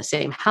babysitter in the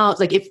same house.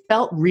 Like, it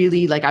felt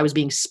really like I was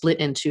being split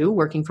in two,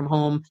 working from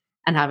home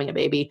and having a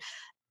baby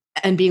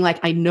and being like,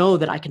 I know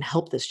that I can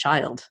help this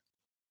child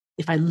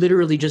if I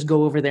literally just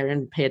go over there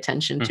and pay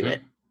attention to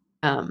it.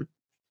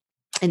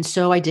 And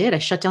so I did. I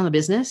shut down the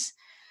business.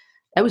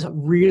 That was a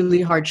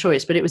really hard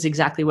choice, but it was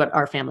exactly what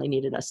our family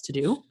needed us to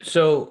do.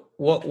 So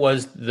what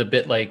was the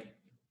bit like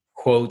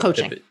quote?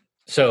 Coaching.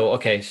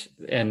 Okay.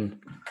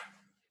 And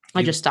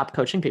I just stopped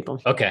coaching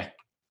people. Okay.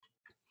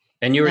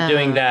 And you were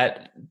doing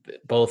that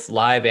both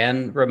live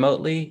and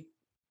remotely,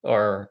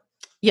 or?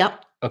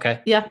 Yep.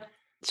 Okay. Yeah.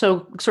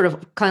 So sort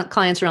of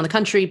clients around the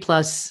country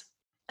plus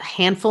a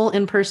handful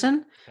in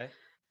person. Okay.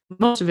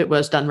 Most of it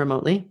was done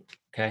remotely.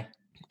 Okay.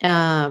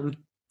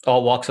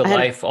 All walks of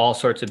life, all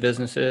sorts of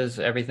businesses,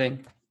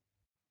 everything.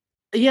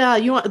 Yeah.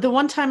 The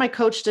one time I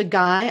coached a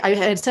guy, I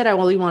had said I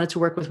only wanted to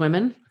work with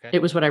women. Okay.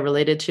 It was what I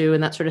related to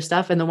and that sort of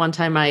stuff. And the one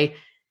time I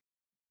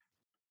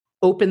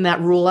opened that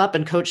rule up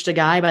and coached a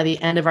guy, by the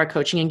end of our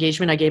coaching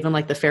engagement, I gave him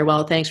like the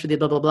farewell, thanks for the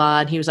blah, blah,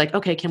 blah. And he was like,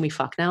 okay, can we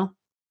fuck now?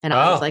 And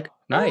I was like,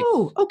 nice.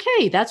 Oh,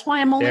 okay. That's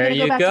why I'm only going to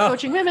go back to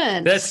coaching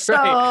women. That's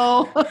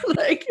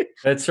right.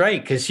 That's right.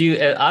 Because you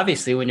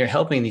obviously, when you're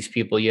helping these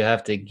people, you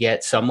have to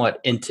get somewhat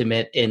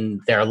intimate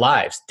in their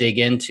lives, dig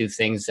into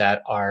things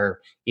that are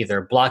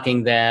either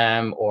blocking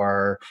them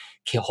or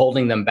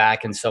holding them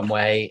back in some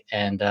way.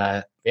 And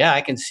yeah,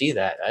 I can see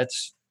that.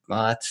 That's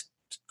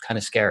kind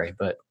of scary,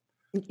 but.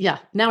 Yeah.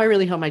 Now I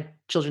really hope my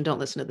children don't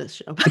listen to this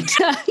show. But,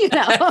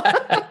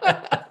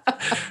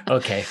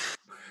 Okay.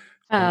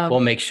 We'll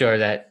make sure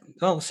that.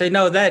 Say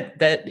no.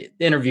 That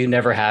interview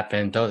never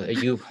happened.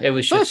 It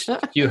was just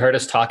you heard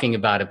us talking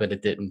about it, but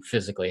it didn't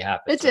physically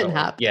happen. It didn't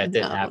happen. Yeah, it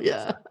didn't happen.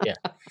 Yeah. So, yeah.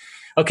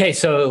 Okay,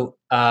 so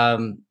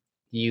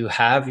you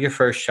have your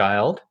first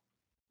child,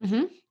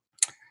 and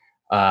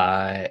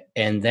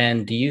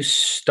then do you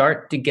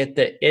start to get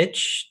the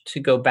itch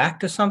to go back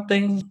to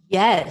something?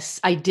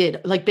 Yes, I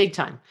did, like big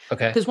time.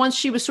 Okay, because once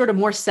she was sort of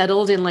more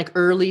settled in like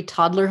early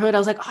toddlerhood, I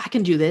was like, oh, I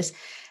can do this.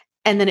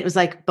 And then it was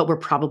like, but we're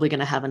probably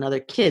going to have another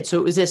kid. So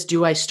it was this,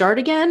 do I start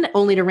again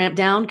only to ramp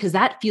down? Because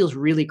that feels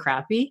really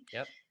crappy.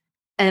 Yep.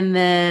 And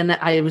then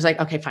I was like,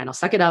 okay, fine, I'll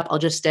suck it up. I'll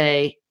just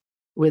stay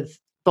with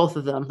both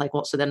of them. Like,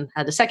 well, so then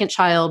had the second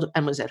child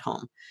and was at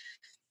home.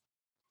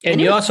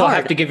 And you also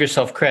have to give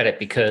yourself credit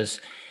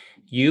because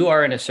you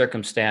are in a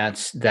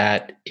circumstance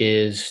that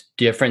is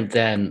different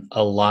than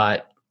a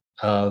lot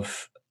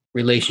of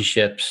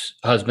relationships,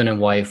 husband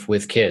and wife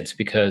with kids,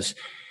 because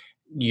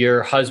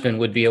your husband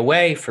would be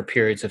away for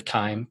periods of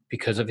time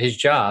because of his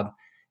job.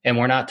 And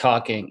we're not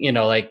talking,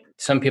 like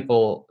some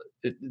people,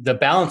 the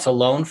balance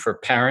alone for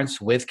parents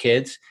with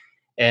kids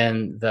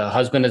and the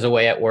husband is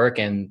away at work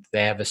and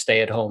they have a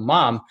stay-at-home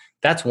mom.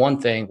 That's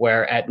one thing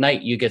where at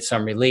night you get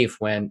some relief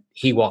when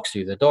he walks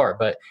through the door.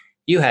 But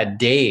you had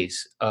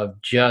days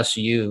of just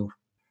you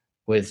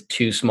with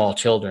two small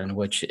children,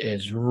 which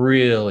is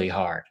really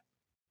hard.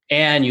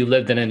 And you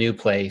lived in a new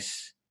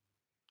place.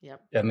 Yep.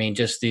 I mean,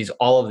 just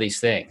all of these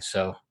things.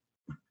 So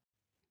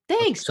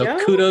thanks. So Joe.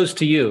 Kudos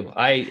to you.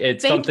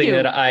 It's Thank something you.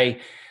 that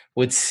I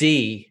would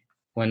see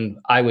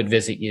when I would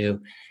visit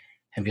you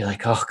and be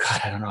like, oh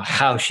God, I don't know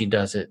how she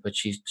does it, but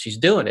she's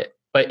doing it.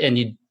 And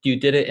you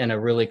did it in a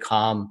really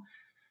calm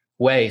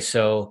way.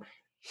 So,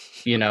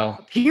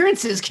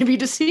 appearances can be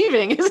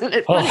deceiving, isn't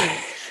it? Funny?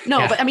 No,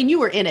 yeah. But I mean, you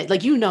were in it.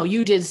 Like,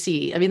 you did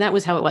see. I mean, that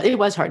was how it was. It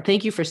was hard.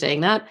 Thank you for saying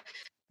that.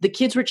 The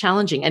kids were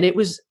challenging, and it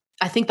was.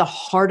 I think the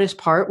hardest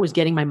part was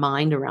getting my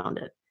mind around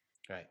it.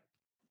 Right.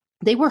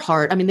 They were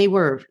hard. I mean, they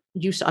were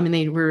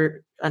they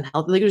were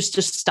unhealthy. Like, it was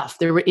just stuff.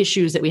 There were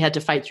issues that we had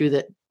to fight through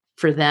that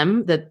for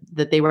them that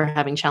they were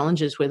having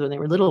challenges with when they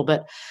were little,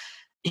 but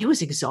it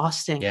was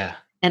exhausting. Yeah.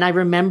 And I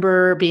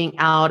remember being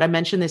out, I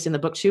mentioned this in the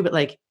book too, but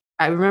like,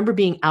 I remember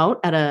being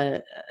out at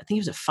I think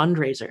it was a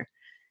fundraiser,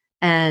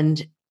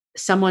 and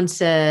someone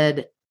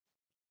said,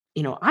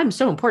 I'm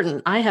so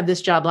important. I have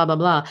this job, blah, blah,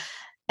 blah.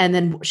 And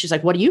then she's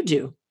like, what do you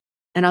do?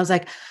 And I was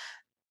like,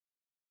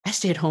 I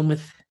stay at home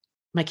with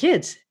my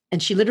kids.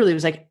 And she literally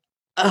was like,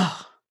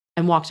 oh,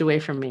 and walked away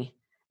from me.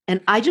 And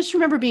I just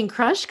remember being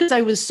crushed because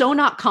I was so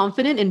not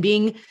confident in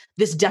being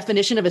this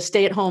definition of a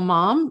stay-at-home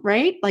mom,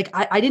 right? Like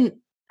I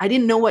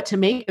didn't know what to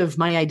make of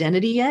my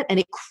identity yet. And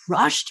it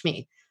crushed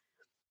me.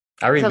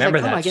 I remember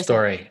that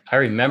story. I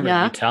remember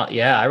you telling.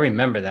 Yeah, I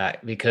remember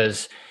that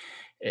because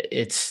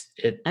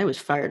I was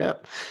fired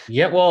up.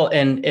 Yeah, well,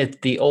 and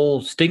the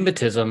old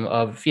stigmatism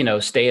of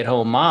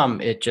stay-at-home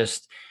mom.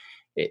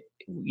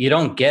 You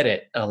don't get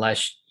it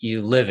unless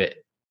you live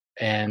it,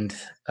 and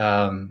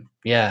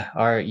we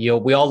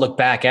all look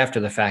back after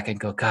the fact and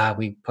go, God,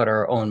 we put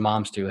our own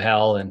moms through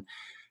hell, and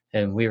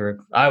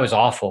I was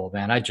awful,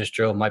 man. I just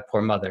drove my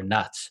poor mother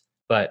nuts.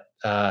 But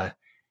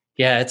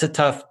it's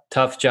a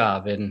tough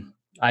job, and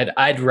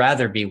I'd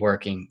rather be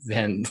working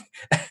than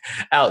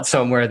out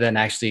somewhere than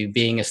actually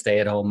being a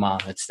stay-at-home mom.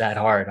 It's that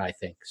hard, I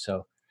think.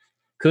 So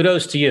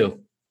kudos to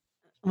you.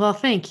 Well,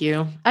 thank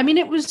you. I mean,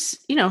 it was,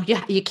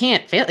 you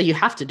can't fail. You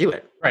have to do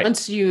it. Right.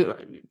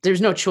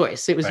 There's no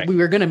choice. It was, right. We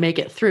were going to make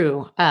it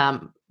through.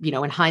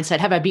 In hindsight,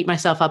 have I beat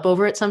myself up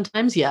over it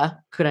sometimes? Yeah.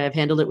 Could I have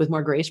handled it with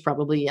more grace?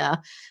 Probably. Yeah.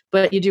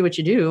 But you do what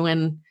you do.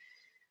 And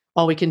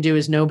all we can do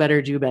is know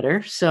better, do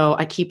better. So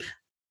I keep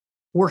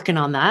working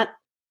on that,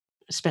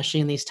 especially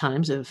in these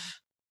times of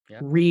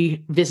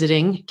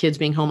revisiting kids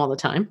being home all the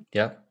time.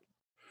 Yeah.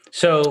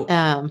 So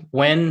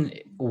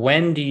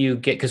when do you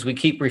get, because we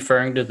keep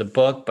referring to the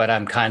book, but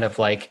I'm kind of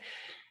like,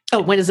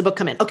 oh, when does the book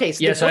come in? Okay.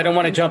 So yes, I don't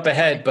want to jump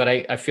ahead, but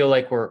I feel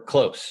like we're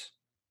close.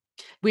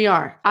 We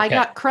are. Okay. I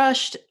got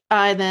crushed.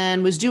 I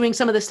then was doing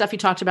some of the stuff you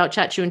talked about,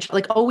 chat and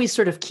like always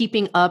sort of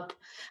keeping up.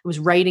 I was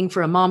writing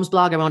for a mom's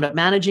blog. I wound up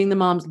managing the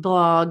mom's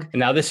blog. And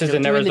now this is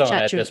in Arizona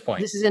at this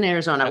point. This is in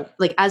Arizona.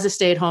 Like as a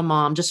stay-at-home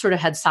mom, just sort of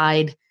had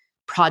side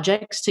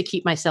projects to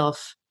keep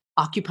myself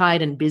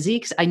occupied and busy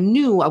because I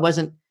knew I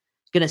wasn't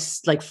going to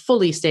like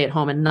fully stay at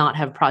home and not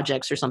have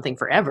projects or something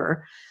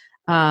forever.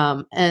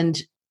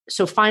 And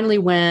so finally,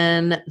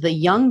 when the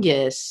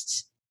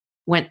youngest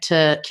went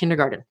to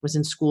kindergarten, was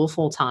in school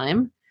full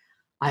time,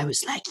 I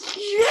was like,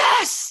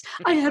 yes,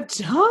 I have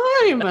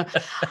time.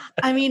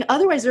 I mean,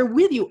 otherwise they're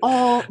with you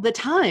all the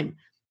time.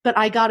 But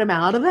I got him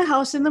out of the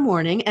house in the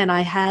morning and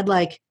I had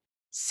like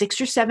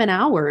 6 or 7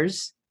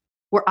 hours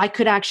where I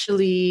could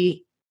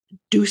actually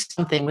do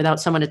something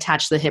without someone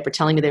attached to the hip or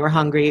telling me they were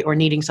hungry or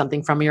needing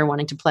something from me or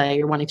wanting to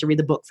play or wanting to read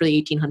the book for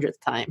the 1800th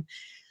time.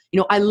 You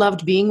know, I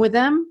loved being with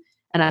them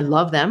and I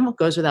love them. It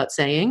goes without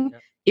saying. Yeah.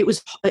 It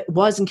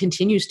was and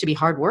continues to be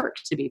hard work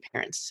to be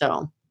parents.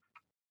 So,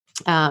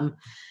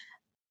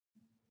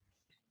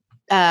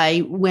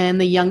 when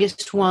the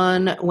youngest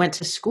one went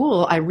to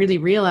school, I really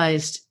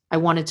realized I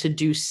wanted to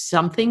do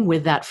something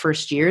with that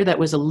first year that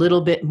was a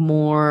little bit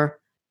more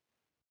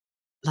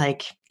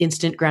like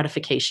instant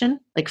gratification,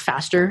 like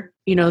faster,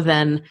 you know,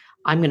 than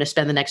I'm going to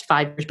spend the next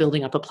 5 years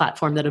building up a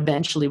platform that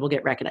eventually will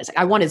get recognized. Like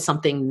I wanted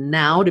something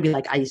now to be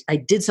like, I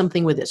did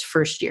something with this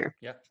first year.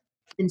 Yeah.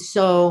 And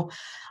so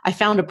I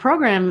found a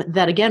program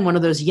that, again, one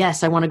of those,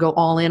 yes, I want to go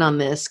all in on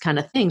this kind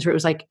of things where it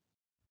was like, do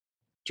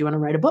you want to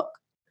write a book?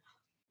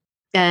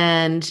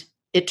 And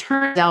it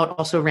turns out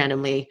also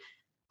randomly,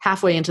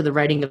 halfway into the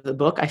writing of the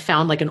book, I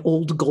found like an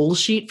old goal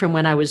sheet from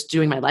when I was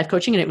doing my life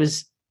coaching. And it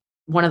was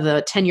one of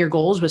the 10-year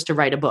goals was to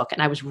write a book.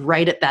 And I was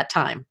right at that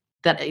time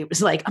that it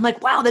was like, I'm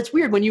like, wow, that's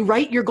weird. When you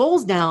write your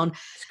goals down,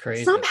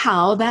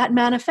 somehow that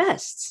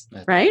manifests,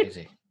 that's right?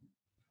 Crazy.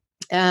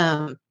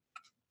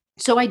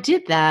 So I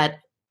did that.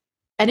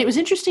 And it was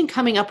interesting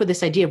coming up with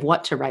this idea of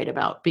what to write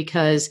about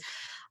because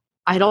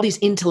I had all these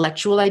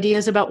intellectual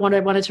ideas about what I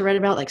wanted to write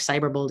about, like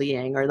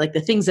cyberbullying or like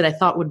the things that I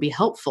thought would be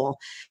helpful.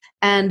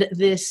 And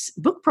this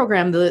book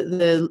program,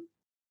 the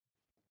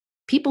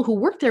people who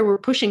worked there were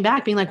pushing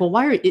back, being like,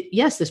 well,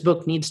 yes, this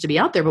book needs to be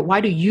out there, but why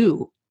do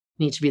you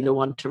need to be the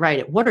one to write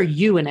it? What are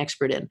you an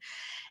expert in?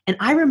 And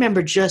I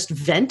remember just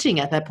venting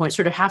at that point,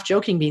 sort of half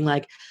joking, being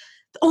like,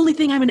 the only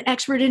thing I'm an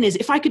expert in is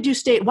if I could do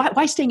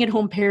why staying at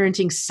home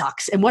parenting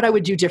sucks and what I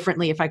would do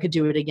differently if I could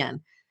do it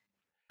again.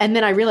 And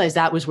then I realized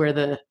that was where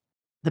the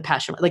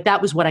passion, like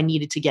that was what I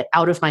needed to get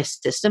out of my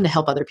system to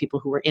help other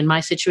people who were in my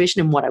situation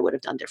and what I would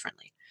have done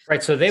differently.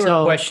 Right. So they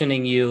were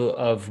questioning you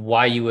of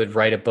why you would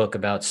write a book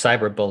about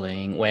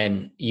cyberbullying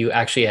when you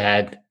actually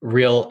had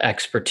real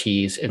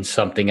expertise in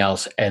something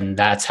else. And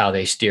that's how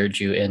they steered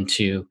you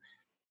into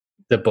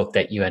the book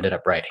that you ended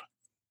up writing.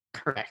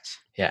 Correct.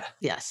 Yeah.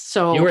 Yes.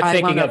 So you were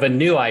thinking of a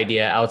new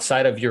idea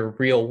outside of your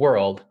real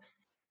world,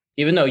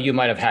 even though you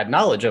might have had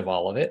knowledge of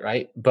all of it,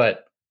 right?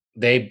 But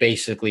they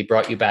basically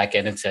brought you back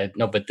in and said,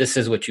 no, but this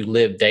is what you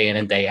live day in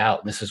and day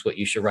out. And this is what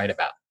you should write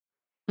about.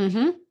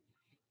 Mm-hmm.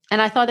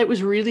 And I thought it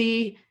was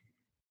really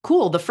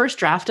cool. The first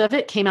draft of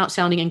it came out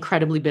sounding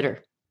incredibly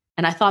bitter.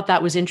 And I thought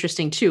that was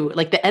interesting too.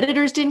 Like the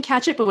editors didn't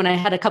catch it, but when I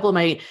had a couple of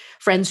my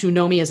friends who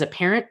know me as a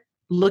parent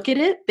look at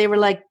it, they were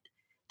like,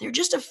 there are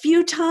just a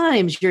few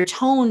times your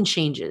tone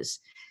changes.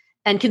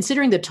 And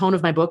considering the tone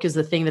of my book is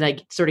the thing that I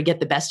sort of get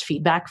the best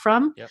feedback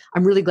from, yep.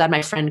 I'm really glad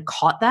my friend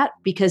caught that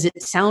because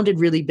it sounded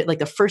really like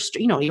the first,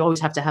 you always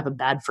have to have a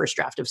bad first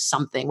draft of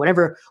something.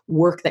 Whatever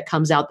work that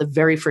comes out the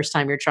very first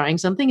time you're trying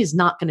something is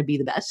not going to be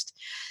the best.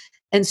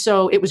 And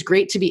so it was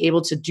great to be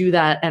able to do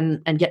that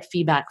and get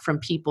feedback from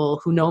people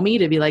who know me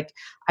to be like,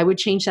 I would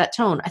change that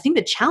tone. I think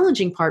the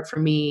challenging part for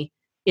me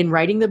in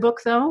writing the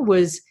book though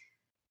was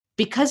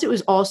because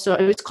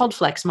it's called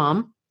Flex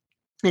Mom.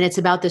 And it's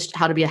about this,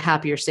 how to be a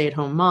happier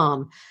stay-at-home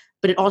mom,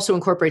 but it also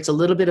incorporates a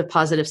little bit of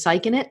positive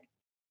psych in it.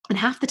 And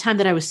half the time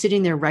that I was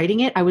sitting there writing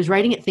it, I was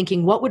writing it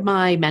thinking, what would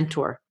my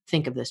mentor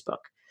think of this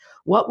book?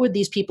 What would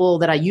these people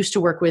that I used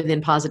to work with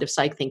in positive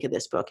psych think of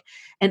this book?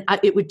 And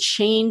it would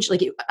change,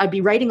 I'd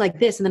be writing like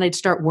this, and then I'd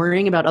start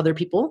worrying about other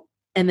people.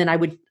 And then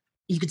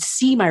you could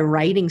see my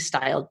writing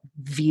style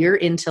veer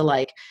into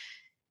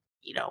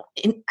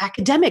in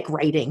academic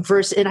writing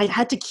and I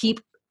had to keep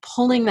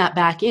pulling that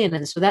back in.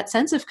 And so that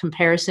sense of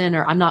comparison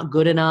or I'm not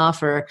good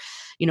enough or,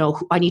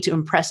 I need to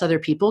impress other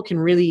people can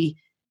really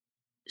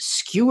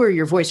skewer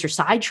your voice or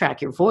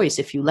sidetrack your voice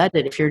if you let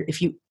it,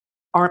 if you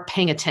aren't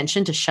paying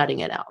attention to shutting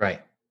it out.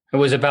 Right. It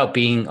was about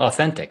being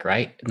authentic,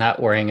 right?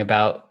 Not worrying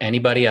about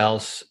anybody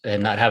else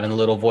and not having a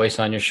little voice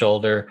on your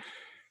shoulder.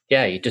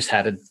 Yeah. You just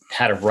had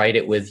to write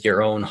it with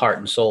your own heart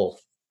and soul.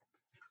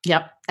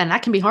 Yep. And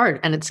that can be hard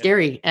and it's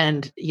scary.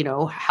 And,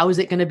 how is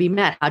it going to be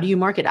met? How do you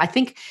market? I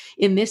think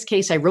in this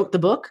case, I wrote the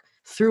book,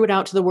 threw it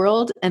out to the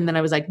world. And then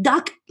I was like,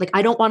 duck, like,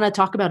 I don't want to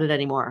talk about it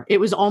anymore. It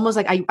was almost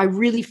like I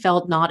really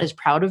felt not as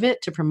proud of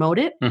it to promote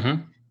it.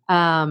 Mm-hmm.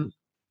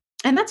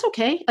 And that's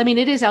okay. I mean,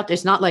 it is out there.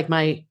 It's not like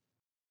my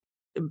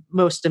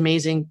most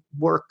amazing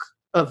work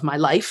of my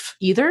life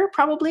either,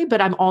 probably,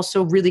 but I'm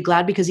also really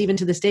glad because even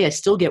to this day, I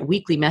still get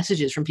weekly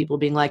messages from people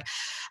being like,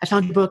 I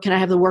found your book. Can I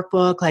have the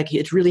workbook? Like,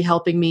 it's really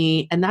helping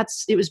me. And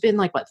it was been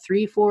like, what,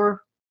 3,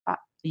 4,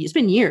 it's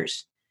been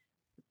years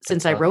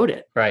since I wrote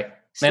it. Right.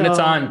 And it's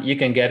you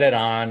can get it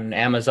on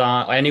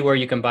Amazon, anywhere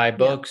you can buy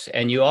books. Yeah.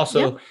 And you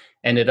also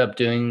ended up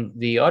doing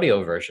the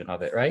audio version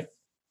of it, right?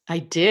 I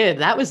did.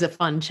 That was a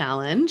fun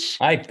challenge.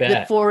 I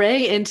bet. The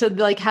foray into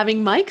like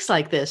having mics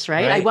like this,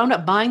 right? I wound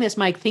up buying this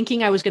mic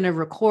thinking I was going to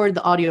record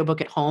the audiobook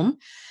at home.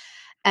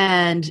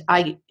 And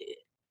I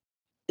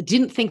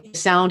didn't think the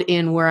sound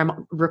in where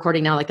I'm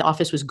recording now, like the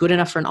office, was good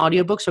enough for an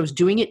audiobook. So I was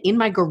doing it in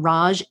my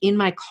garage, in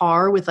my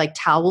car with like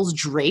towels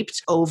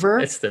draped over.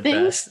 It's the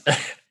best.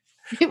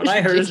 When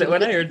I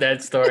heard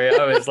that story,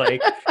 I was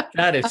like,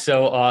 that is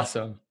so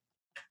awesome.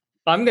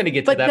 I'm going to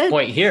get to that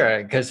point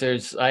here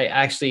because I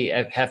actually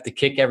have to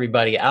kick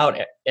everybody out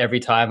every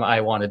time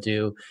I want to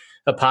do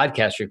a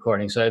podcast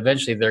recording. So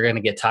eventually they're going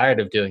to get tired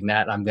of doing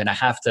that. I'm going to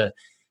have to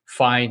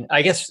find,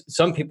 I guess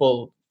some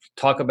people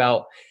talk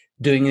about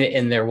doing it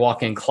in their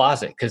walk-in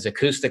closet because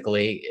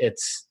acoustically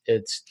it's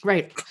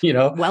right,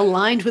 well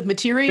lined with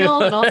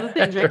material and all the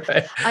things.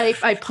 Right?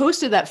 I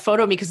posted that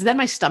photo because then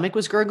my stomach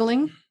was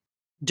gurgling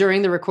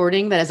during the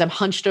recording, that as I'm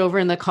hunched over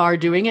in the car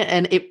doing it,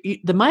 and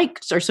the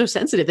mics are so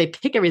sensitive, they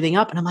pick everything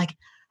up, and I'm like,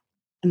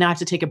 now I have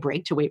to take a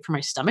break to wait for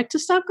my stomach to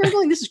stop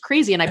gurgling. This is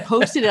crazy. And I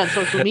posted it on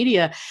social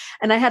media,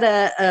 and I had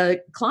a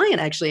client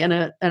actually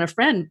and a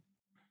friend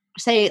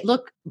say,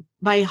 look,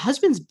 my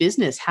husband's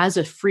business has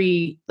a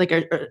free, like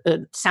a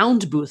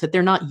sound booth that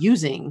they're not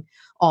using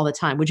all the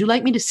time. Would you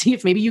like me to see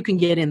if maybe you can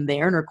get in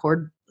there and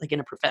record like in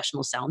a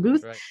professional sound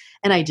booth? Right.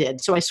 And I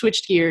did. So I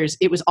switched gears.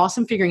 It was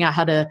awesome figuring out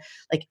how to,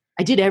 like,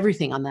 I did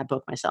everything on that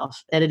book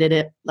myself, edited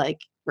it, like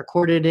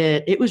recorded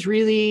it. It was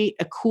really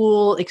a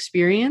cool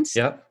experience.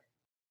 Yep.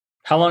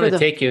 How long did it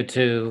take you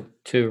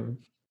to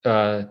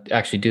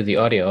actually do the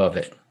audio of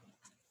it?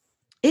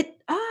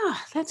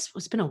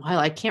 It's been a while.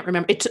 I can't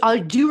remember. I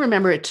do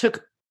remember it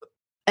took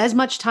as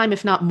much time,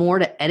 if not more,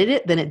 to edit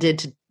it than it did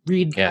to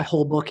read the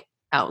whole book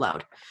out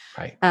loud.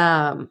 Right.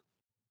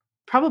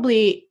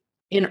 Probably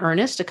in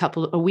earnest,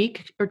 a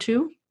week or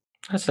two.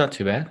 That's not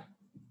too bad.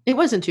 It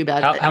wasn't too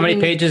bad. How many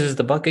pages is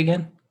the book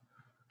again?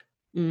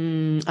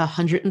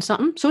 100 and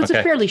something. So it's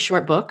a fairly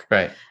short book.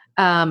 Right.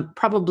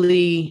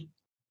 Probably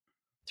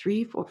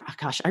 3, 4. Oh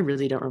gosh, I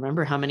really don't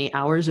remember how many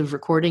hours of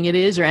recording it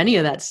is or any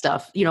of that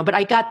stuff. But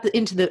I got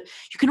you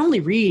can only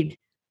read,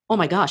 oh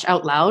my gosh,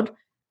 out loud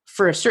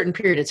for a certain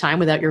period of time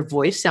without your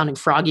voice sounding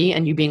froggy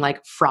and you being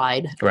like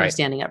fried from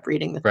standing up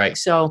reading the thing.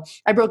 So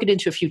I broke it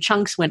into a few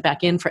chunks, went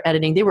back in for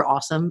editing. They were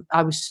awesome.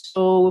 I was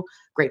so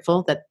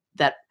grateful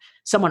that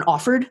someone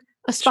offered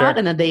a spot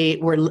and that they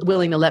were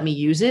willing to let me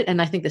use it.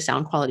 And I think the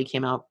sound quality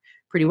came out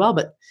pretty well.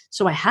 But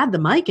so I had the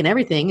mic and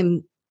everything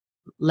and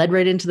led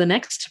right into the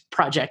next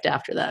project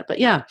after that. But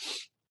yeah.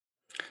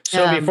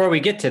 So before we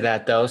get to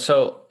that though,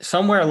 so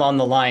somewhere along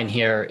the line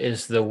here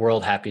is the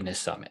World Happiness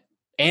Summit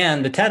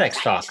and the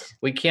TEDx talk.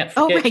 We can't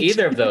forget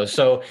either of those.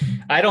 So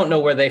I don't know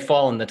where they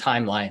fall in the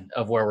timeline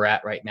of where we're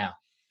at right now.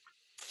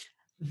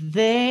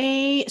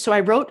 So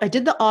I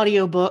did the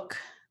audiobook.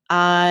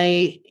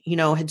 I,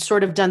 had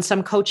sort of done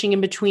some coaching in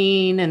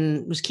between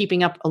and was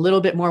keeping up a little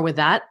bit more with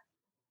that.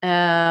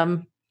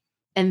 And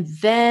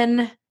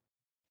then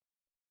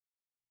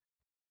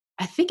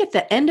I think at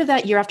the end of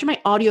that year, after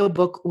my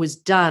audiobook was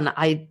done,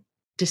 I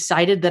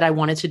decided that I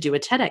wanted to do a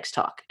TEDx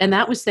talk. And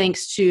that was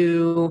thanks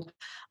to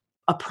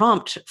a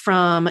prompt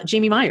from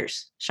Jamie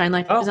Myers, Shine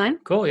Life Design.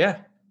 Cool. Yeah.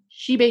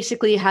 She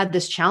basically had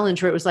this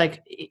challenge where it was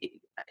like,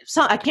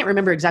 I can't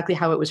remember exactly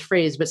how it was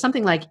phrased, but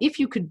something like, if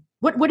you could,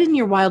 what in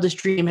your wildest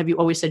dream have you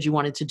always said you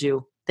wanted to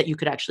do that you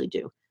could actually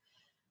do?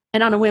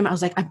 And on a whim, I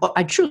was like,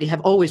 I truly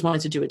have always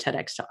wanted to do a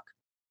TEDx talk.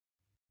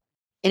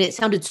 And it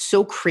sounded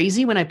so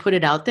crazy when I put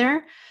it out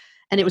there.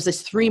 And it was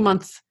this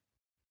 3-month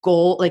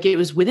goal. Like it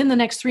was within the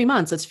next 3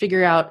 months, let's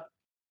figure out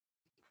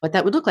what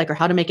that would look like or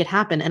how to make it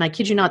happen. And I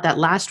kid you not, that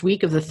last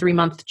week of the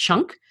 3-month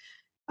chunk,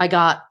 I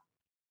got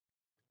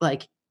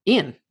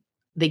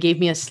they gave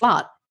me a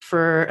slot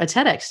for a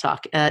TEDx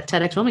talk at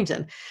TEDx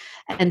Wilmington.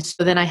 And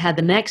so then I had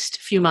the next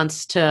few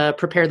months to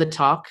prepare the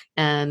talk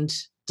and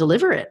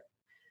deliver it.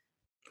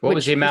 What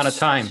was the amount of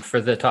time for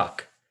the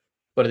talk?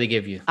 What did they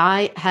give you?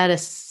 I had a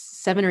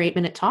 7 or 8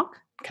 minute talk.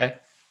 Okay.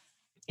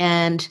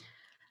 And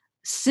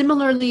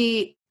similar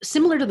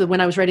to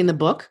when I was writing the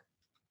book,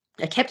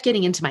 I kept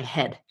getting into my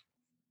head.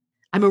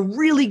 I'm a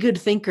really good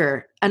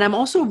thinker and I'm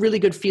also a really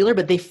good feeler,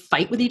 but they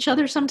fight with each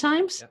other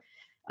sometimes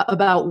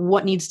about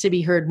what needs to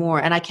be heard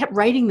more. And I kept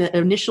writing the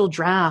initial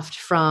draft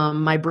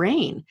from my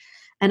brain.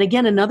 And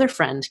again, another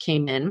friend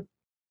came in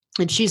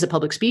and she's a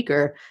public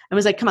speaker and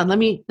was like, come on, let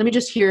me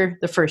just hear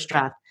the first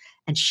draft.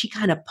 And she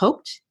kind of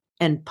poked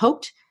and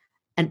poked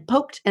and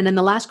poked. And then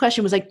the last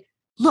question was like,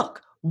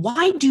 look,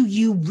 why do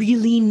you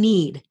really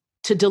need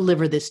to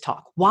deliver this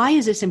talk? Why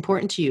is this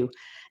important to you?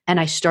 And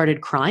I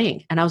started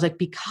crying. And I was like,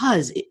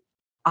 because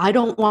I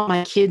don't want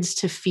my kids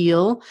to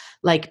feel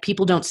like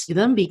people don't see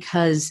them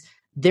because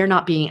they're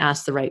not being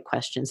asked the right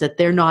questions, that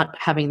they're not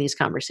having these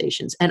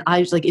conversations. And I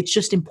was like, it's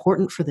just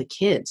important for the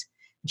kids.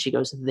 And she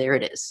goes, there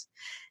it is.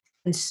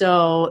 And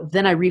so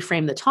then I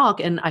reframed the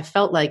talk, and I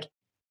felt like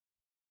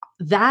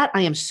that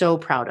I am so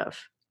proud of.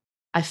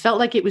 I felt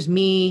like it was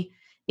me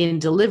in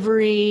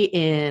delivery,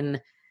 in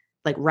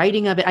like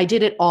writing of it. I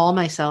did it all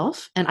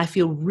myself. And I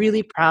feel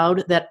really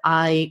proud that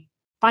I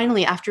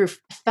finally,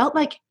 felt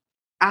like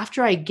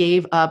after I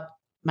gave up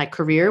my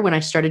career, when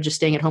I started just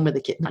staying at home with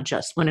the kids, not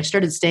just when I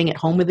started staying at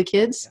home with the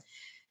kids,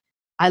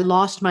 I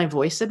lost my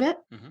voice a bit,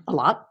 a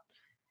lot.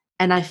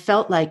 And I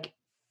felt like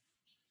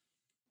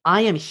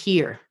I am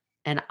here,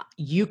 and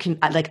you can,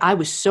 like, I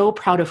was so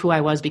proud of who I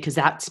was because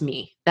that's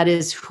me. That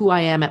is who I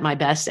am at my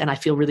best. And I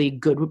feel really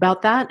good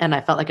about that. And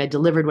I felt like I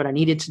delivered what I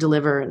needed to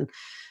deliver. And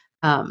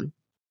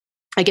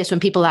I guess when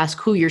people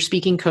ask who your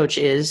speaking coach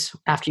is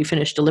after you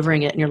finish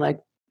delivering it and you're like,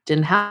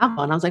 didn't have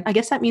one, I was like, I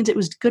guess that means it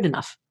was good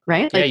enough,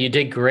 right? Yeah, you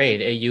did great.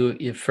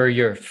 You for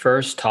your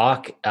first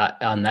talk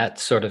on that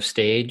sort of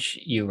stage,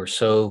 you were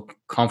so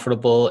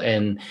comfortable,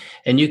 and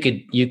you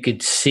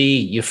could see,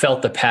 you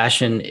felt the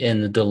passion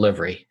in the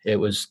delivery. It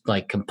was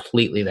like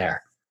completely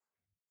there.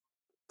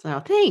 So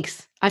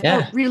thanks. I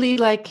felt really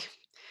like,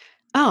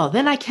 oh,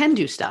 then I can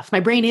do stuff. My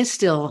brain is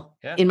still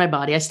in my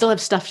body. I still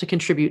have stuff to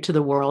contribute to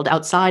the world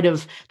outside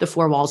of the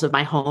four walls of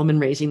my home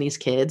and raising these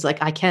kids.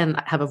 Like, I can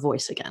have a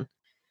voice again.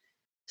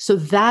 So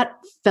that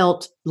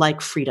felt like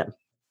freedom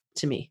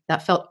to me.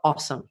 That felt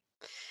awesome.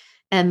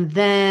 And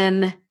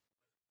then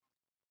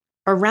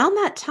around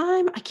that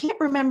time, I can't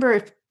remember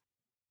if,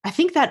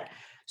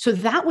 so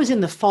that was in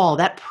the fall.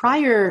 That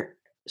prior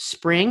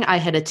spring, I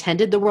had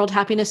attended the World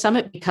Happiness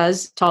Summit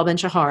because Tal Ben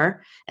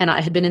Shahar and I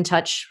had been in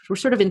touch. We're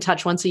sort of in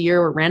touch once a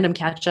year or random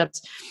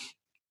catch-ups.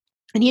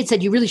 And he had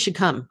said, you really should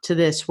come to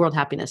this World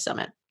Happiness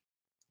Summit.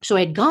 So I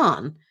had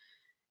gone.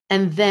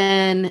 And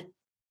then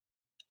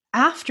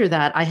after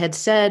that, I had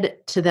said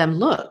to them,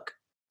 look,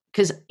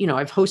 because,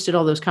 I've hosted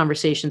all those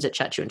conversations at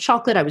Chat Chew and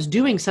Chocolate. I was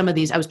doing some of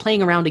these. I was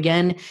playing around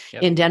again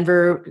in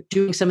Denver,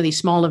 doing some of these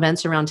small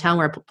events around town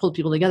where I pulled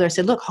people together. I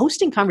said, look,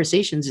 hosting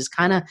conversations is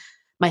kind of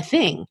my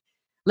thing.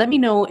 Let me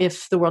know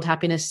if the World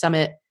Happiness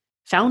Summit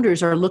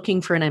founders are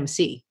looking for an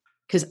MC,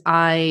 because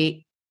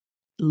I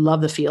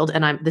love the field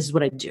and this is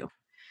what I do.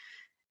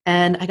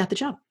 And I got the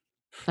job.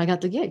 I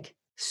got the gig.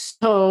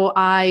 So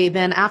I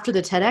then, after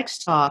the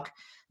TEDx talk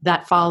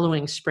that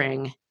following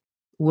spring,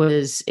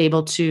 was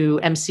able to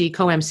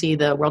co-MC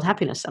the World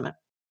Happiness Summit.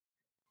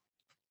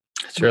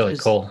 That's really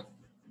cool.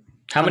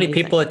 How many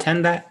people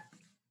attend that?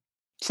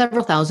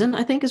 Several thousand,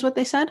 I think, is what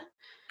they said.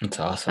 That's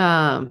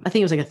awesome. I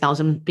think it was like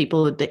 1,000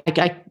 people.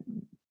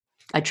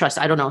 I trust.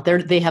 I don't know.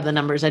 They have the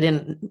numbers.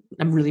 I'm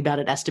really bad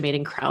at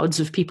estimating crowds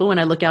of people when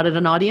I look out at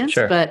an audience.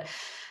 Sure. But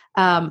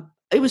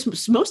it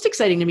was most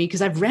exciting to me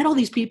because I've read all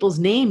these people's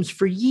names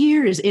for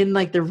years in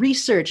like the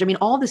research. I mean,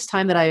 all this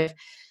time that I've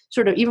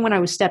sort of, even when I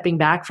was stepping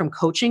back from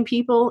coaching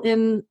people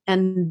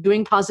and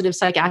doing positive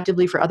psych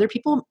actively for other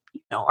people,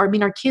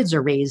 our kids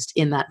are raised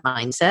in that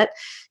mindset.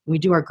 We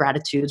do our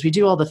gratitudes. We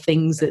do all the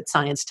things that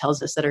science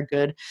tells us that are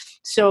good.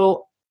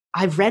 So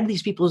I've read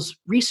these people's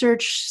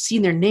research,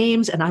 seen their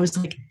names, and I was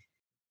like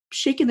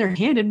shaking their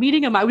hand and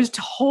meeting them. I was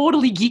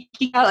totally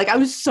geeking out. Like, I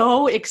was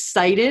so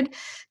excited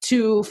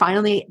to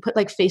finally put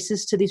like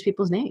faces to these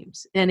people's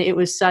names. And it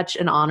was such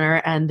an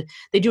honor. And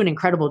they do an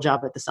incredible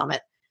job at the summit,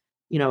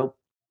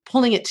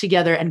 pulling it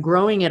together and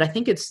growing it. I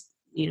think it's,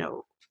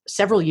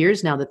 several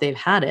years now that they've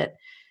had it,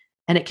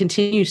 and it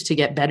continues to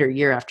get better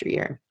year after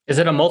year. Is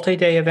it a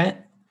multi-day event?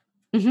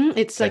 Mm-hmm.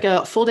 It's like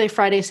a full day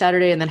Friday,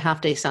 Saturday, and then half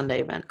day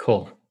Sunday event.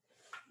 Cool.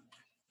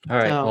 All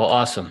right. Well,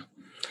 awesome.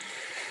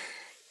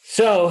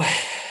 So,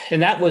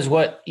 and that was,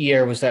 what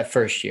year was that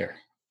first year?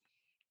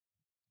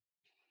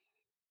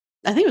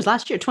 I think it was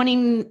last year,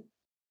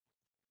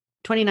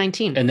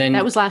 2019. And then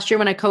that was last year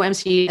when I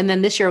co-MC, and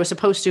then this year I was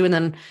supposed to, and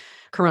then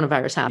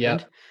coronavirus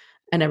happened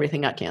and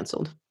everything got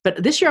canceled.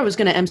 But this year I was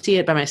going to MC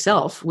it by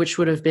myself, which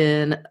would have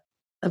been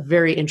a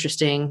very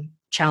interesting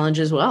challenge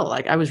as well.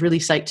 Like, I was really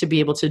psyched to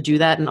be able to do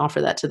that and offer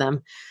that to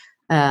them.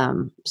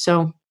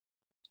 So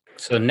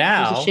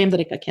now it's a shame that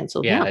it got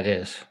canceled. Yeah, it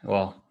is.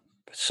 Well,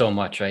 so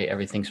much, right?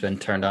 Everything's been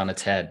turned on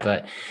its head.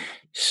 But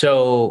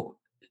so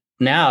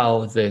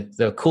now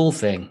the cool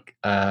thing,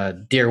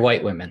 Dear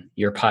White Women,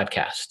 your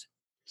podcast.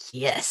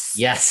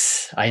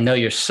 Yes. I know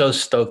you're so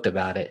stoked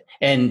about it.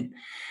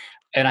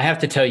 And I have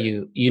to tell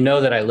you,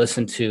 that I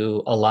listen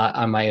to a lot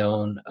on my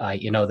own.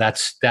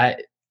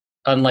 That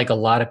unlike a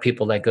lot of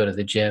people that go to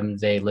the gym,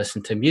 they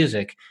listen to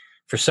music.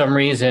 For some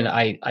reason,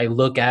 I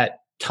look at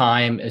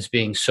time as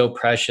being so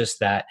precious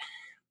that,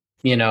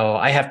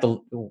 I have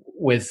to,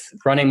 with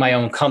running my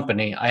own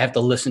company, I have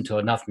to listen to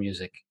enough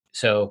music.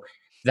 So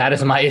that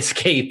is my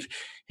escape,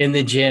 in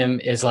the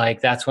gym is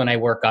like, that's when I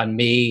work on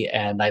me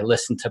and I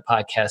listen to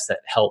podcasts that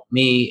help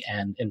me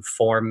and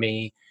inform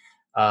me.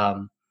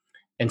 Um,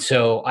 and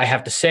so I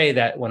have to say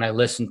that when I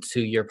listen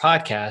to your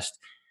podcast,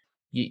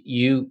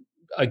 you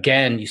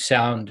again, you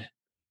sound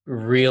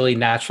really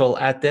natural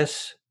at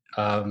this.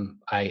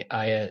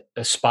 I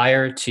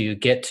aspire to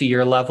get to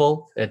your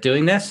level at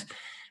doing this.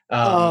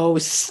 Oh,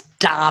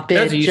 stop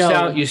it, You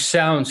Joe.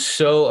 sound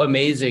so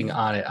amazing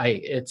on it.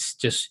 It's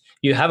just,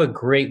 you have a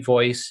great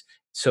voice,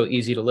 so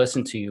easy to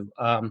listen to you.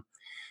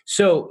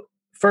 So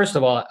first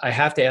of all, I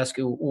have to ask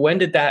you, when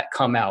did that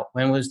come out?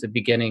 When was the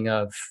beginning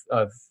of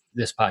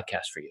this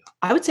podcast for you?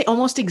 I would say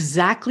almost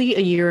exactly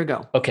a year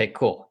ago. Okay,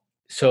 cool.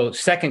 So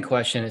second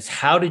question is,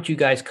 how did you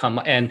guys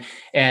come and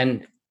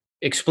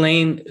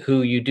explain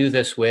who you do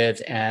this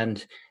with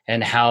and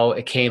how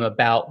it came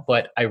about?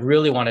 But I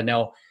really want to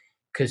know,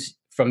 because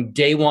from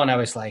day one, I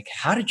was like,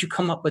 how did you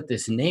come up with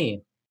this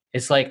name?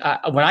 It's like,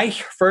 when I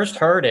first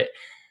heard it,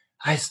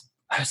 I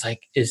was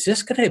like, is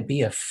this going to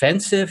be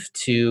offensive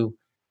to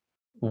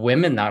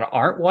women that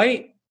aren't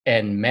white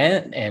and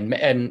men?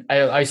 And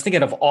I was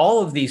thinking of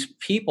all of these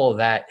people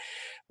that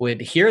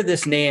would hear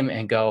this name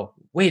and go,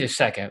 wait a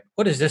second,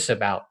 what is this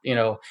about?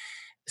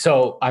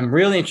 So I'm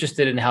really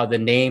interested in how the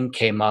name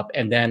came up.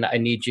 And then I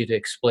need you to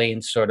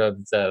explain sort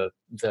of the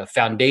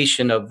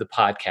foundation of the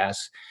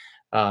podcast.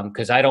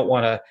 Because I don't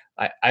want to,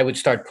 I would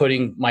start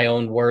putting my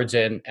own words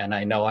in, and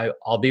I know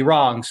I'll be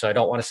wrong, so I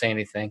don't want to say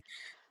anything.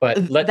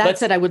 But that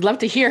said, I would love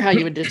to hear how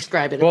you would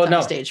describe it at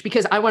some stage,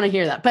 because I want to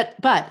hear that.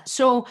 But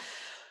so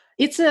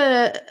it's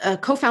a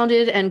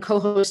co-founded and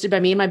co-hosted by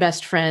me and my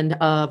best friend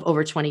of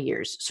over 20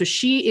 years. So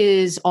she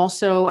is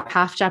also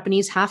half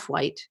Japanese, half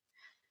white.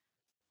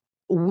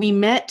 We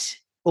met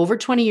over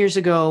 20 years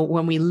ago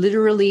when we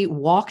literally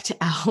walked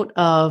out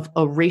of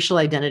a racial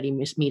identity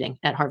meeting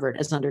at Harvard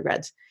as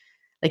undergrads.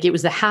 Like, it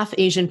was the Half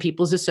Asian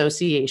People's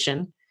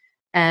Association.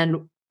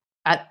 And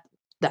at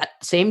that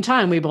same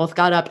time, we both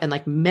got up and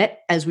like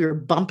met as we were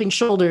bumping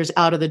shoulders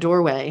out of the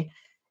doorway.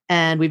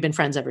 And we've been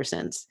friends ever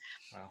since.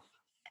 Wow.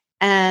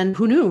 And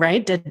who knew,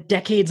 right?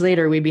 Decades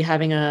later, we'd be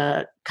having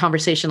a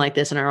conversation like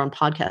this in our own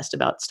podcast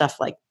about stuff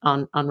like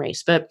on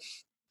race. But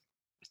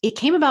it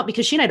came about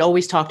because she and I'd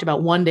always talked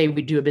about one day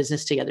we'd do a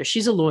business together.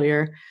 She's a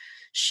lawyer.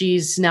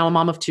 She's now a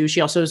mom of two. She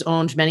also has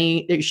owned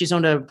she's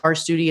owned a bar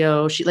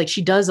studio.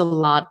 She does a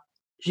lot.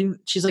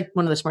 She's like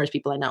one of the smartest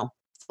people I know,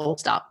 full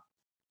stop.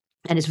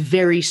 And it's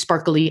very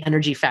sparkly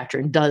energy factor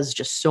and does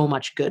just so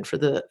much good for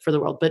the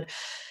world. But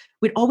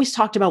we'd always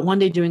talked about one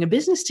day doing a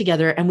business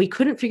together, and we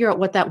couldn't figure out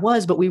what that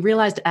was. But we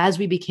realized as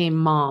we became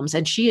moms,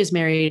 and she is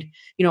married,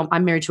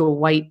 I'm married to a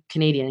white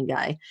Canadian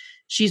guy.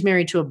 She's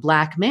married to a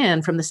black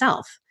man from the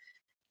South.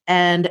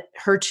 And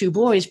her two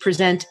boys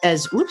present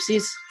as,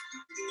 whoopsies,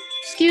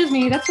 excuse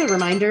me, that's a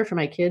reminder for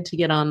my kid to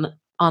get on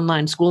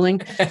online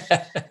schooling.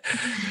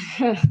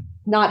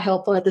 Not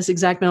helpful at this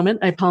exact moment.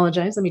 I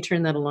apologize. Let me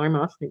turn that alarm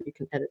off. Maybe you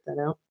can edit that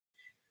out.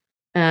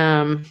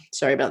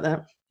 Sorry about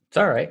that. It's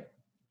all right.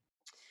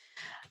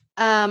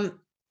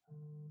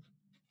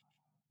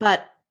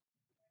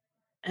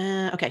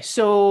 Okay.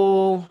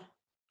 So,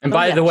 and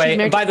by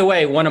the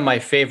way, one of my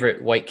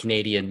favorite white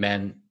Canadian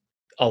men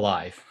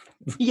alive.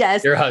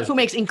 Yes, your husband, who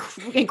makes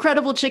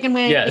incredible chicken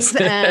wings, yes.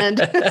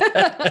 And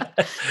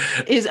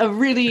is a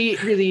really,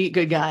 really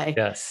good guy.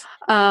 Yes.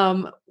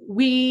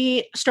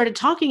 We started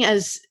talking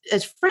as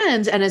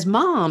friends and as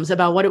moms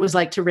about what it was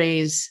like to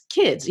raise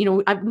kids.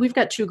 We've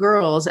got two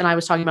girls, and I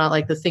was talking about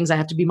like the things I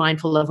have to be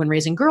mindful of when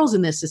raising girls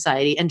in this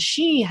society. And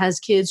she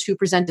has kids who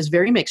present as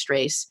very mixed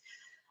race,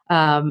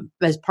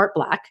 as part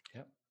black,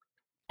 yep.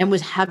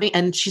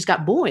 And she's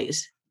got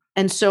boys.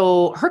 And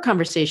so her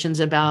conversations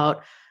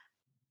about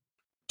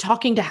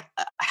talking to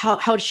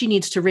how she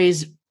needs to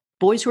raise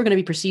boys who are going to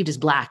be perceived as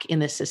black in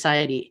this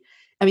society.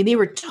 I mean, they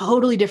were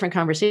totally different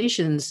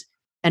conversations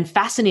and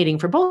fascinating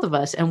for both of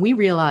us. And we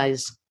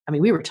realized,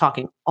 we were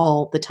talking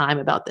all the time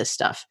about this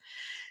stuff.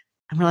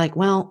 And we're like,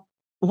 well,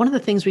 one of the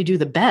things we do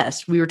the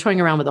best, we were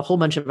toying around with a whole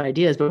bunch of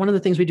ideas, but one of the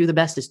things we do the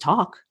best is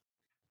talk.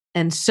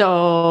 And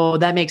so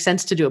that makes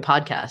sense to do a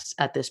podcast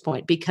at this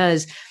point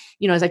because,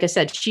 as like I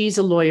said, she's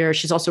a lawyer.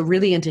 She's also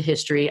really into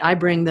history. I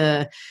bring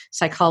the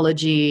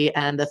psychology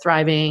and the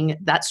thriving,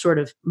 that sort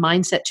of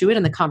mindset to it.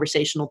 And the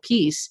conversational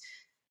piece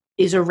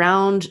is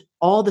around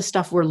all the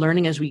stuff we're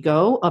learning as we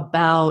go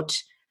about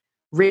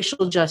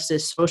racial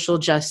justice, social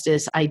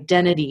justice,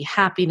 identity,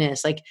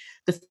 happiness, like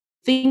the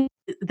thing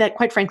that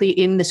quite frankly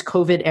in this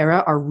COVID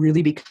era are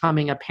really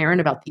becoming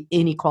apparent about the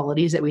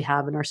inequalities that we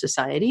have in our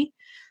society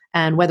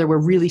and whether we're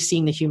really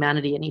seeing the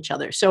humanity in each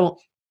other. So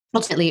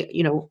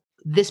ultimately,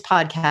 this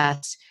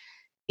podcast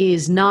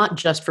is not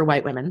just for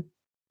white women.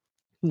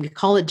 We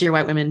call it Dear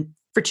White Women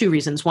for two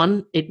reasons.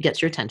 One, it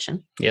gets your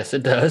attention. Yes,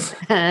 it does.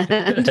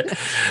 And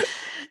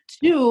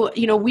two,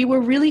 we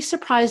were really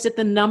surprised at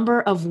the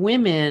number of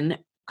women,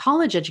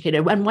 college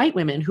educated and white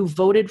women who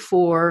voted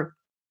for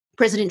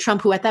President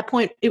Trump, who at that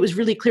point, it was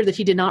really clear that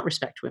he did not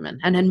respect women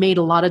and had made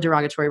a lot of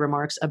derogatory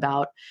remarks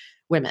about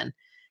women.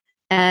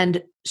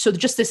 And so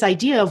just this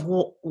idea of,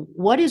 well,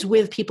 what is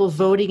with people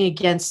voting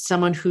against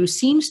someone who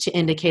seems to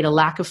indicate a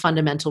lack of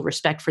fundamental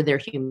respect for their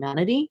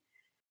humanity?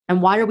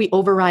 And why are we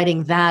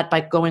overriding that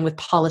by going with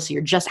policy,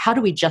 or just how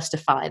do we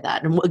justify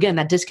that? And again,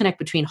 that disconnect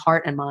between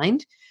heart and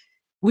mind,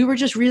 we were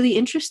just really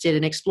interested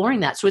in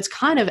exploring that. So it's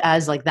kind of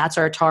as like, that's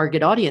our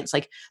target audience,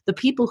 like the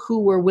people who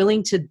were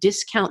willing to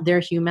discount their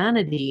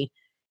humanity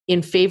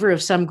in favor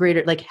of some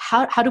greater, like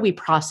how do we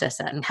process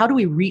that? And how do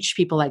we reach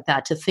people like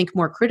that to think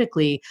more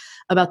critically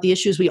about the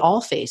issues we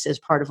all face as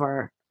part of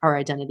our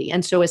identity?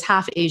 And so as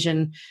half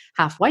Asian,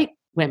 half white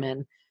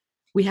women,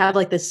 we have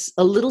like this,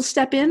 a little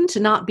step in to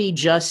not be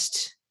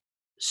just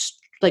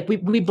like,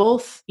 we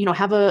both,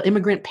 have a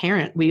immigrant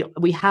parent.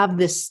 We have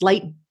this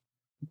slight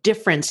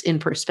difference in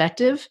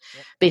perspective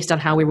based on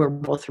how we were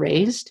both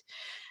raised.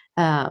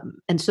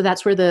 And so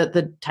that's where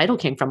the title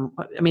came from.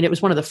 I mean, it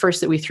was one of the first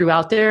that we threw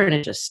out there, and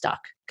it just stuck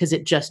because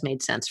it just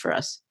made sense for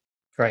us.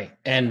 Right.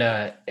 And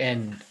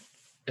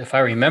if I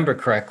remember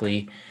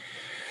correctly,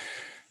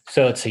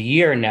 so it's a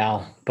year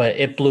now, but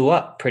it blew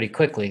up pretty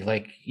quickly.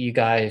 Like, you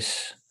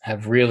guys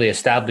have really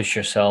established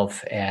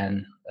yourself,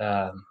 and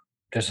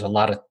there's a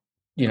lot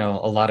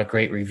of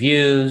great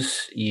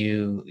reviews.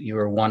 You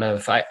were one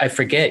of, I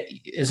forget,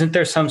 isn't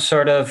there some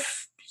sort of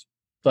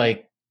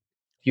like,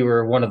 you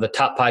were one of the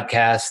top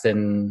podcasts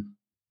in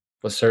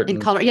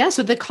Colorado. Yeah.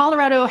 So the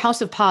Colorado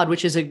House of Pod,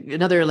 which is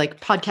another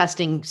like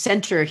podcasting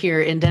center here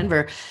in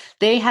Denver,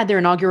 they had their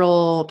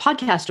inaugural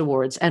podcast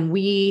awards, and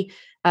we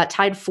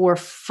tied for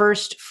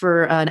first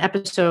for an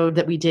episode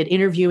that we did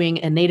interviewing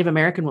a Native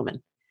American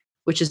woman,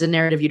 which is a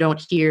narrative you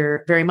don't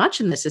hear very much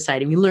in this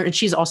society. We learn, and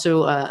she's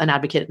also an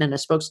advocate and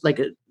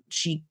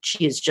she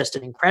is just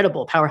an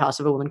incredible powerhouse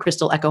of a woman,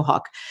 Crystal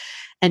Echohawk.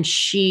 And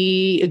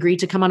she agreed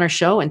to come on our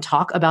show and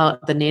talk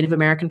about the Native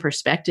American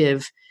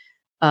perspective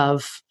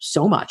of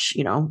so much.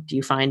 Do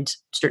you find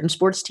certain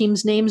sports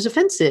teams' names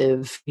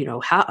offensive?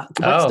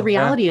 What's the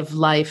reality of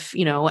life?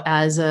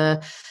 As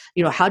a,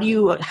 how do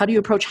you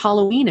approach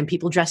Halloween and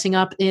people dressing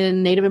up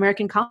in Native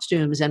American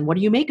costumes? And what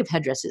do you make of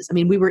headdresses? I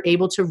mean, we were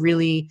able to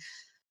really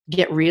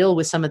get real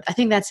with I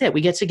think that's it.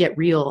 We get to get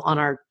real on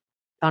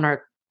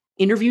our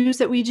interviews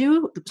that we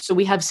do. So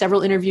we have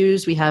several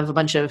interviews. We have a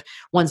bunch of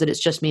ones that it's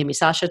just me and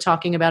Misasha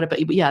talking about it.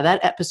 But yeah,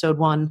 that episode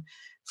won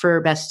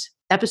for best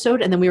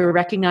episode. And then we were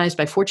recognized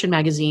by Fortune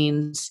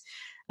magazines,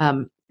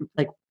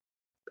 like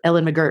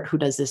Ellen McGirt, who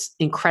does this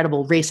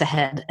incredible Race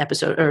Ahead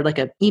episode, or like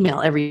an email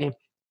every day.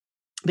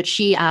 But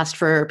she asked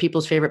for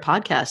people's favorite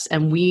podcasts,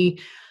 and we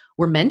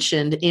were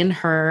mentioned in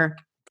her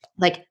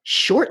like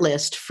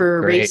shortlist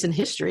for Race and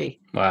History.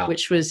 Wow.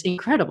 Which was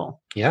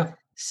incredible. Yeah.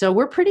 So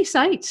we're pretty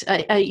psyched.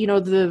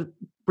 The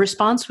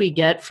response we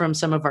get from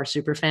some of our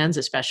super fans,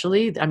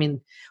 especially, I mean,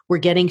 we're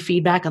getting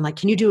feedback on like,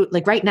 can you do,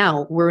 like right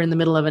now we're in the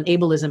middle of an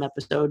ableism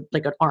episode,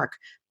 like an arc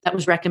that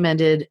was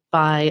recommended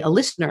by a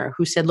listener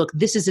who said, look,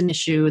 this is an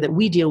issue that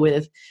we deal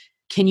with.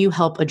 Can you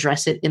help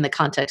address it in the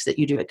context that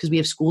you do it? Because we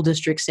have school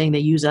districts saying they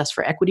use us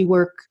for equity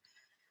work.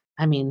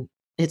 I mean,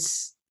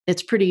 it's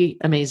pretty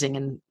amazing.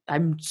 And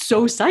I'm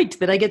so psyched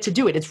that I get to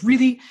do it. It's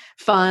really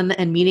fun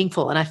and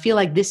meaningful. And I feel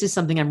like this is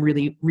something I'm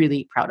really,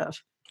 really proud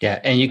of. Yeah.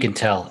 And you can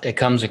tell it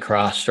comes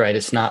across, right?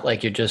 It's not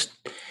like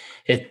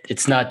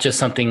it's not just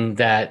something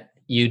that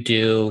you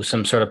do,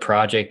 some sort of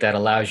project that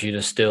allows you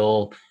to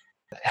still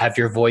have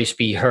your voice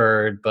be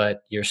heard,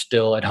 but you're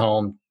still at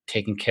home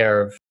taking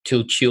care of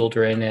 2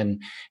 children.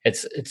 And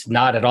it's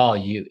not at all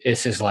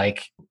this is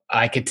like,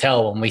 I could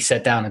tell when we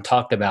sat down and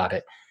talked about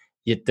it,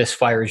 this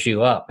fires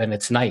you up. And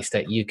it's nice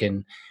that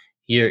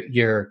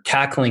you're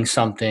tackling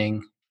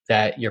something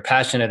that you're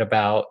passionate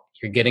about,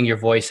 you're getting your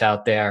voice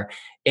out there,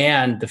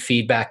 and the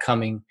feedback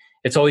coming.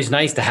 It's always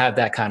nice to have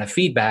that kind of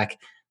feedback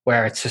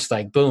where it's just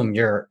like, boom,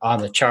 you're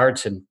on the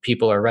charts and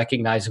people are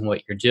recognizing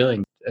what you're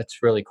doing.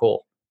 That's really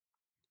cool.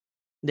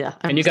 Yeah.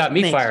 And you got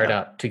me fired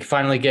up to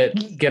finally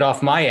get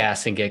off my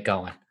ass and get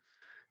going.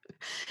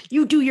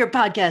 You do your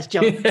podcast,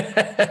 Joe.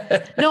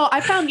 No,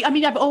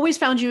 I've always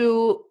found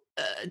you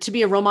to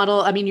be a role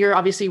model. I mean,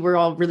 we're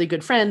all really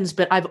good friends,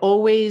 but I've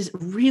always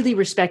really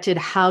respected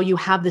how you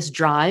have this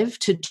drive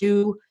to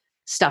do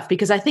stuff,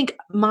 because I think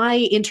my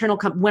internal,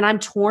 when I'm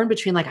torn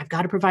between like, I've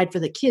got to provide for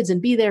the kids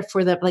and be there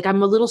for them, like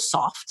I'm a little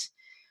soft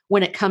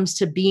when it comes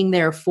to being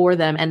there for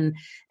them and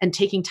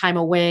taking time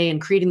away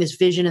and creating this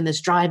vision and this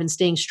drive and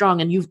staying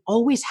strong. And you've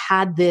always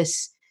had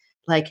this,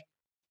 like,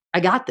 I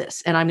got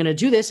this and I'm going to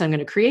do this. I'm going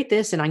to create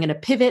this and I'm going to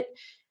pivot.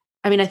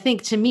 I mean, I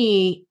think to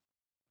me,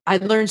 I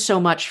learned so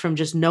much from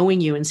just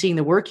knowing you and seeing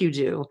the work you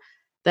do,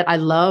 that I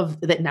love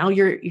that now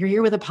you're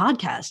here with a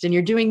podcast and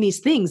you're doing these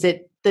things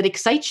that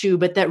excite you,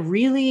 but that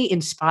really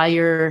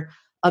inspire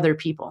other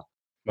people.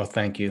 Well,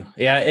 thank you.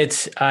 Yeah,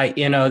 this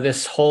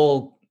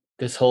whole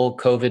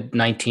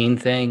COVID-19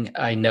 thing,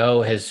 I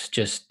know has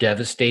just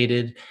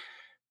devastated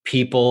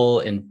people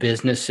and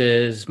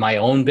businesses, my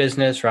own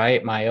business,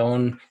 right?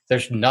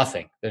 There's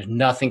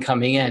nothing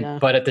coming in. Yeah.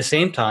 But at the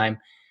same time,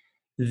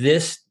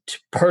 this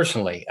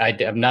personally,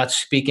 I'm not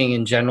speaking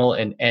in general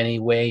in any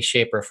way,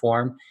 shape, or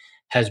form,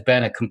 has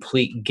been a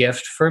complete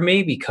gift for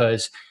me,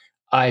 because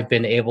I've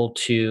been able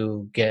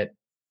to get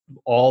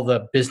all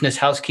the business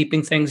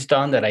housekeeping things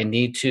done that I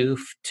need to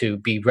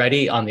be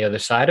ready on the other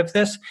side of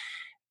this.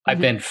 I've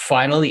Mhm. been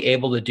finally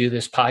able to do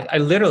this pod. I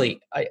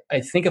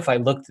think if I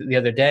looked the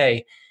other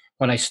day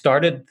when I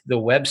started the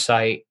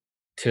website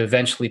to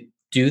eventually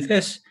do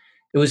this,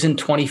 it was in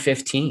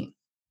 2015.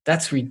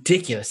 That's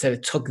ridiculous that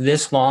it took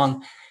this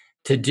long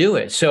to do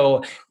it.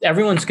 So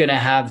everyone's going to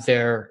have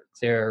their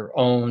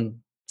own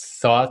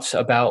thoughts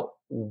about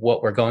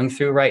what we're going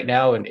through right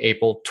now in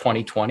April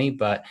 2020.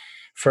 But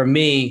for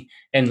me,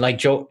 and like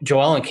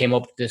Joellen came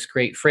up with this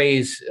great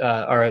phrase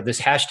or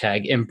this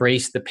hashtag,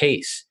 embrace the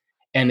pace.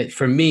 And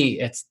for me,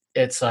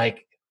 it's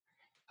like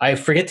I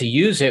forget to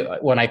use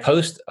it when I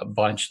post a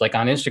bunch, like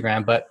on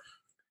Instagram, but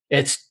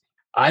it's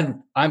I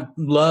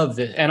love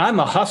this, and I'm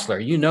a hustler.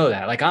 You know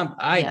that. Like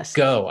Yes.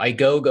 I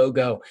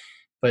go.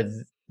 But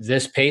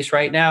this pace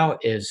right now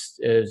is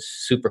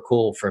super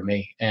cool for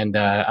me, and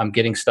I'm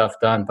getting stuff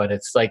done. But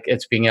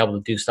it's being able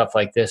to do stuff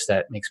like this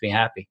that makes me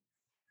happy.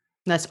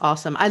 That's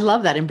awesome. I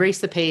love that. Embrace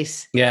the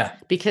pace Yeah.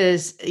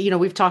 because,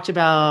 we've talked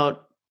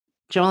about,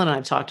 Joel and I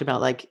have talked about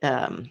like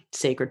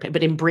sacred pace,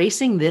 but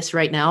embracing this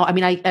right now. I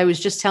mean, I was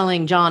just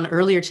telling John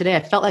earlier today,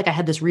 I felt like I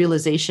had this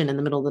realization in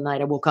the middle of the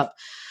night. I woke up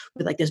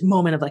with like this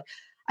moment of like,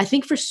 I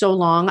think for so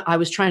long I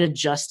was trying to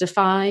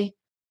justify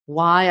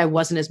why I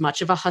wasn't as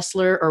much of a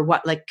hustler or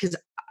what, like, because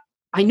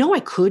I know I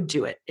could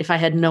do it if I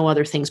had no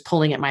other things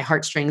pulling at my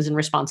heartstrings and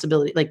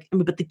responsibility. Like, I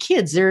mean, but the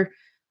kids, they're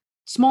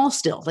small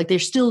still, like they're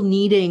still Oh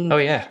needing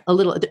yeah. a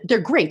little, they're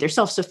great. They're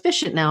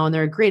self-sufficient now and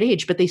they're a great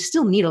age, but they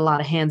still need a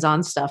lot of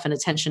hands-on stuff and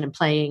attention and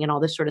playing and all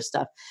this sort of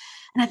stuff.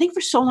 And I think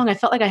for so long, I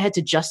felt like I had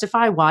to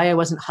justify why I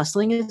wasn't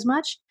hustling as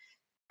much.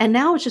 And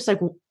now it's just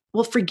like,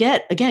 well,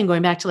 forget again,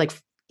 going back to like,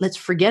 let's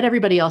forget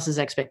everybody else's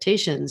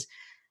expectations.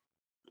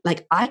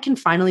 Like I can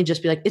finally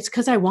just be like, it's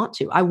because I want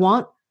to. I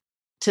want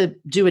to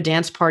do a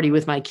dance party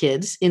with my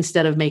kids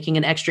instead of making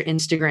an extra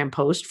Instagram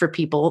post for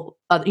people.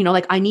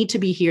 Like I need to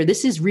be here.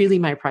 This is really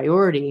my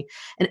priority.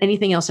 And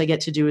anything else I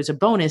get to do is a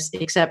bonus,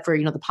 except for,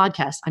 the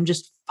podcast. I'm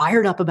just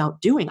fired up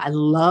about doing. I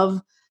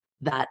love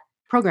that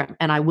program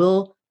and I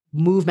will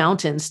move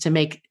mountains to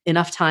make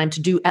enough time to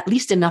do at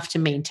least enough to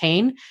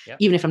maintain, Yep.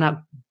 even if I'm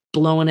not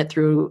blowing it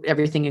through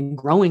everything and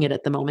growing it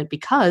at the moment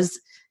because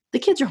the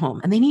kids are home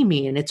and they need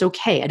me and it's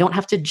okay. I don't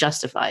have to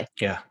justify.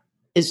 Yeah.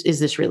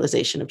 Is this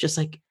realization of just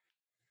like,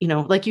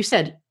 like you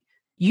said,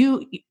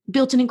 you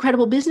built an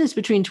incredible business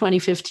between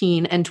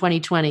 2015 and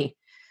 2020.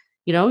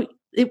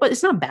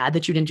 It's not bad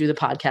that you didn't do the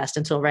podcast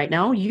until right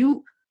now.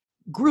 You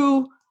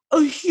grew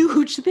a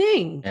huge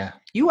thing. Yeah.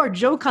 You are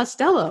Joe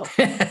Costello.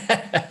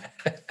 I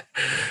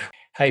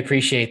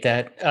appreciate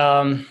that.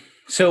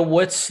 So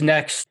what's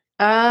next?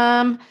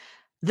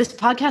 This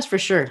podcast for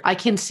sure. I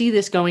can see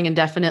this going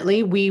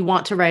indefinitely. We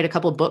want to write a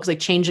couple of books,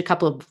 like change a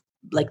couple of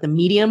like the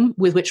medium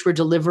with which we're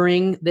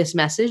delivering this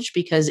message,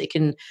 because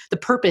the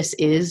purpose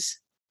is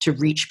to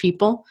reach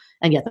people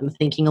and get them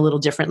thinking a little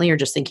differently or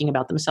just thinking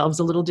about themselves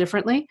a little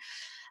differently.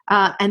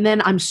 And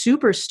then I'm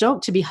super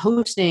stoked to be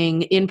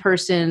hosting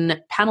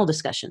in-person panel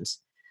discussions.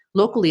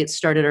 Locally, it's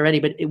started already,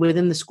 but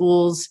within the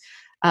schools,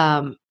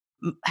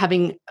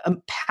 having a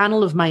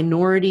panel of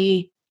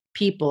minority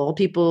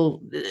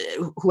people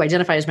who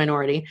identify as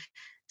minority,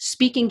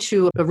 speaking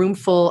to a room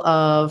full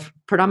of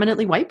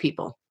predominantly white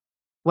people,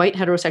 white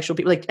heterosexual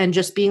people, and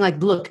just being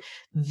like, look,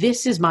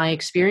 this is my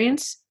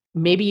experience.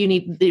 Maybe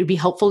it would be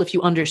helpful if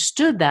you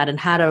understood that and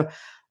had a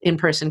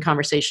in-person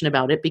conversation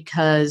about it,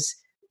 because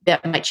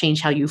that might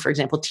change how you, for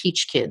example,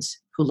 teach kids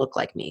who look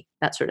like me,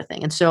 that sort of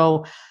thing. And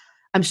so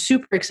I'm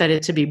super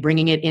excited to be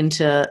bringing it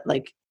into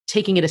like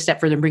taking it a step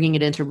further and bringing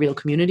it into real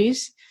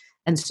communities.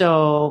 And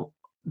so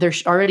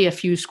there's already a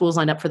few schools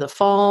lined up for the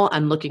fall.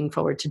 I'm looking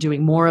forward to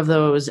doing more of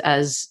those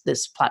as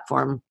this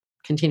platform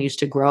continues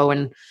to grow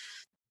and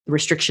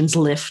restrictions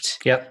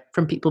lift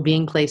from people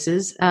being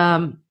places.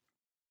 And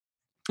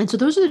so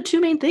those are the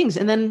two main things.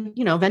 And then,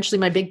 eventually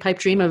my big pipe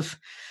dream of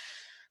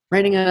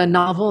writing a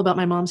novel about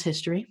my mom's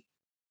history.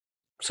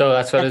 So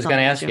that's what I was going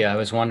to ask you. I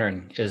was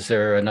wondering, is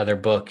there another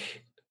book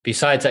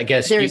besides, I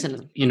guess, there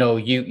isn't.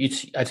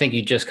 I think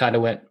you just kind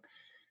of went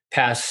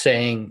past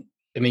saying,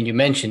 I mean, you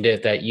mentioned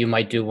it, that you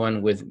might do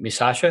one with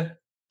Misasha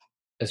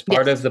as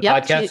part of the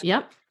podcast.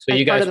 So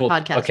you guys will,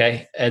 podcast.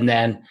 Okay. And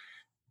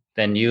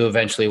then you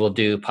eventually will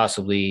do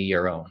possibly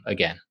your own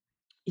again.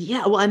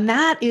 Yeah. Well, and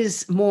that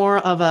is more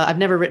of I've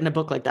never written a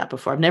book like that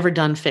before. I've never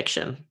done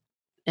fiction.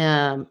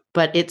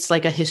 But it's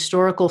like a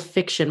historical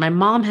fiction. My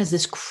mom has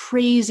this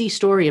crazy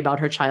story about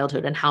her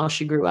childhood and how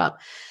she grew up.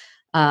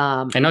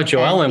 I know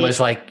Joellen was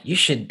like, you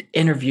should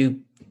interview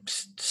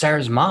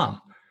Sarah's mom.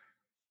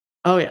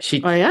 Oh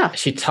yeah.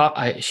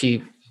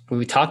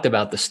 We talked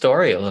about the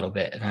story a little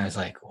bit, and I was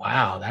like,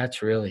 wow,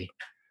 that's really.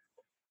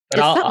 But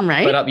it's something,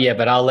 right?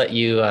 But I'll let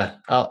you.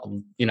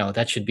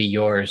 That should be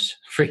yours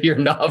for your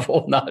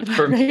novel, not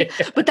for me.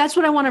 But that's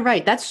what I want to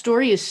write. That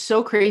story is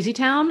so crazy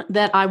town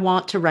that I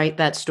want to write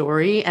that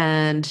story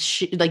and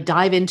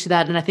dive into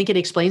that. And I think it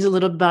explains a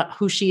little about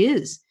who she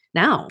is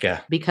now,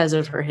 because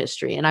of her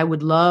history. And I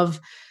would love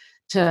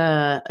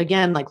to,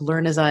 again, like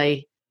learn as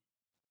I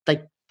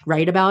like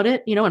write about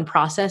it, and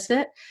process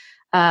it.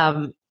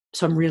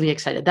 So I'm really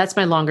excited. That's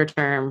my longer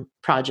term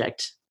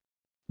project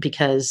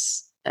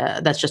because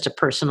that's just a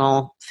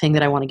personal thing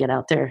that I want to get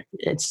out there.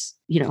 It's,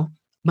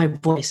 my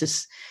voice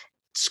is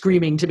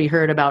screaming to be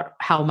heard about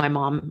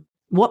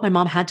what my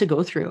mom had to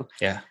go through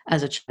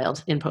as a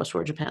child in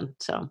post-war Japan.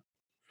 So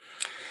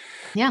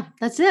yeah,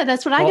 that's it.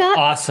 That's what I got.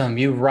 Awesome.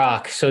 You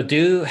rock. So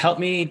help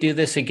me do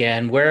this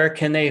again. Where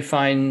can they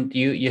find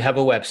you? You have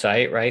a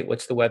website, right?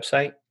 What's the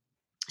website?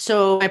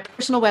 So my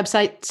personal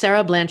website,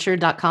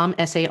 sarablanchard.com,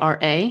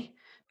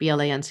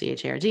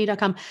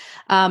 SaraBlanchard.com.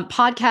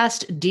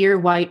 Podcast,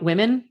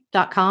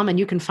 dearwhitewomen.com. And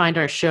you can find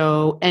our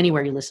show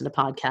anywhere you listen to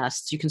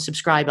podcasts. You can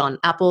subscribe on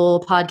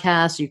Apple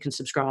Podcasts. You can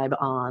subscribe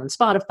on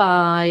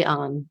Spotify,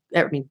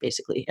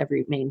 basically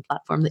every main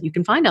platform that you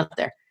can find out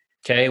there.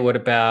 Okay. What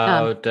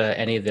about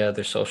any of the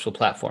other social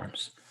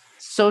platforms?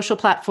 Social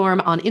platform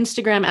on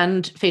Instagram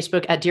and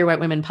Facebook at Dear White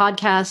Women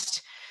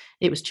Podcast.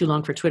 It was too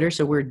long for Twitter,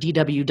 so we're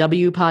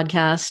DWW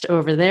Podcast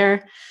over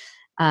there.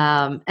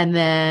 And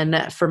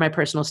then for my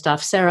personal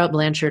stuff, Sara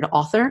Blanchard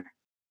Author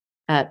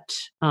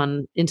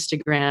on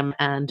Instagram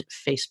and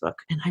Facebook.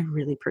 And I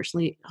really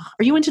personally,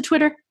 are you into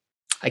Twitter?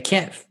 I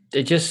can't.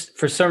 It just,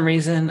 for some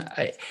reason,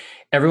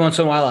 every once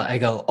in a while I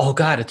go, oh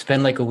God, it's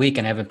been like a week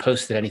and I haven't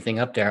posted anything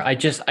up there. I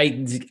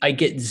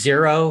get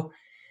zero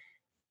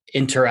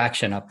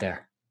interaction up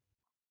there.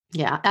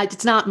 Yeah,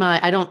 it's not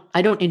I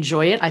don't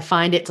enjoy it. I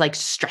find it like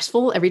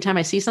stressful every time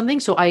I see something.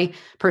 So I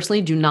personally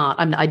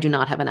I do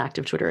not have an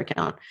active Twitter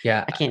account.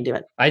 Yeah. I can't do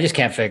it. I just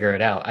can't figure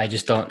it out. I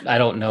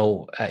don't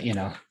know.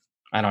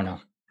 I don't know.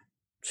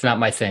 It's not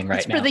my thing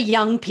right now. It's for the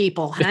young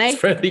people. Hey? It's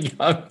for the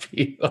young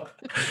people.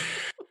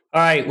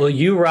 All right. Well,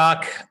 you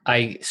rock.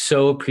 I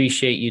so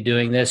appreciate you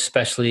doing this,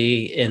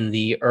 especially in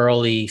the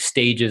early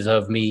stages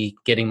of me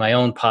getting my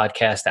own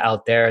podcast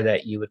out there,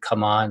 that you would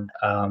come on.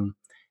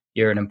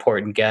 You're an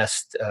important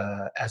guest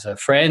as a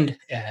friend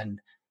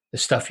and the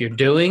stuff you're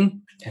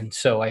doing. And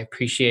so I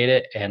appreciate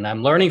it. And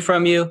I'm learning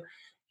from you.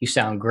 You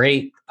sound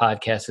great. The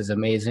podcast is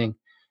amazing.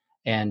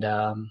 And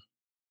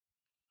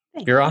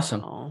you're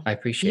awesome. I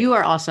appreciate it. You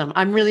are awesome.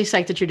 I'm really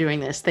psyched that you're doing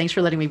this. Thanks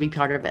for letting me be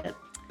part of it.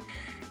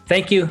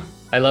 Thank you.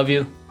 I love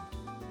you.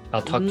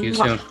 I'll talk to you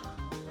soon.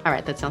 All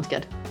right. That sounds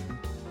good.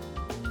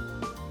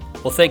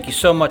 Well, thank you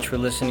so much for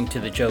listening to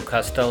the Joe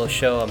Costello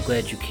Show. I'm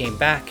glad you came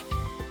back.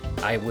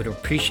 I would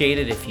appreciate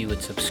it if you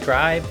would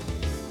subscribe,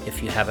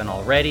 if you haven't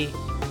already.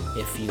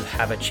 If you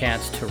have a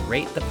chance to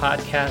rate the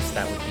podcast,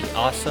 that would be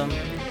awesome.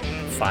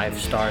 5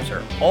 stars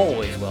are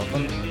always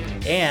welcome.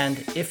 And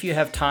if you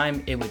have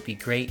time, it would be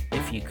great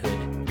if you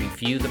could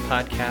review the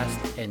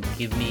podcast and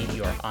give me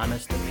your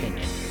honest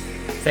opinion.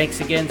 Thanks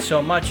again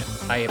so much.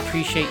 I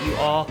appreciate you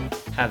all.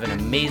 Have an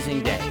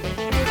amazing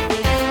day.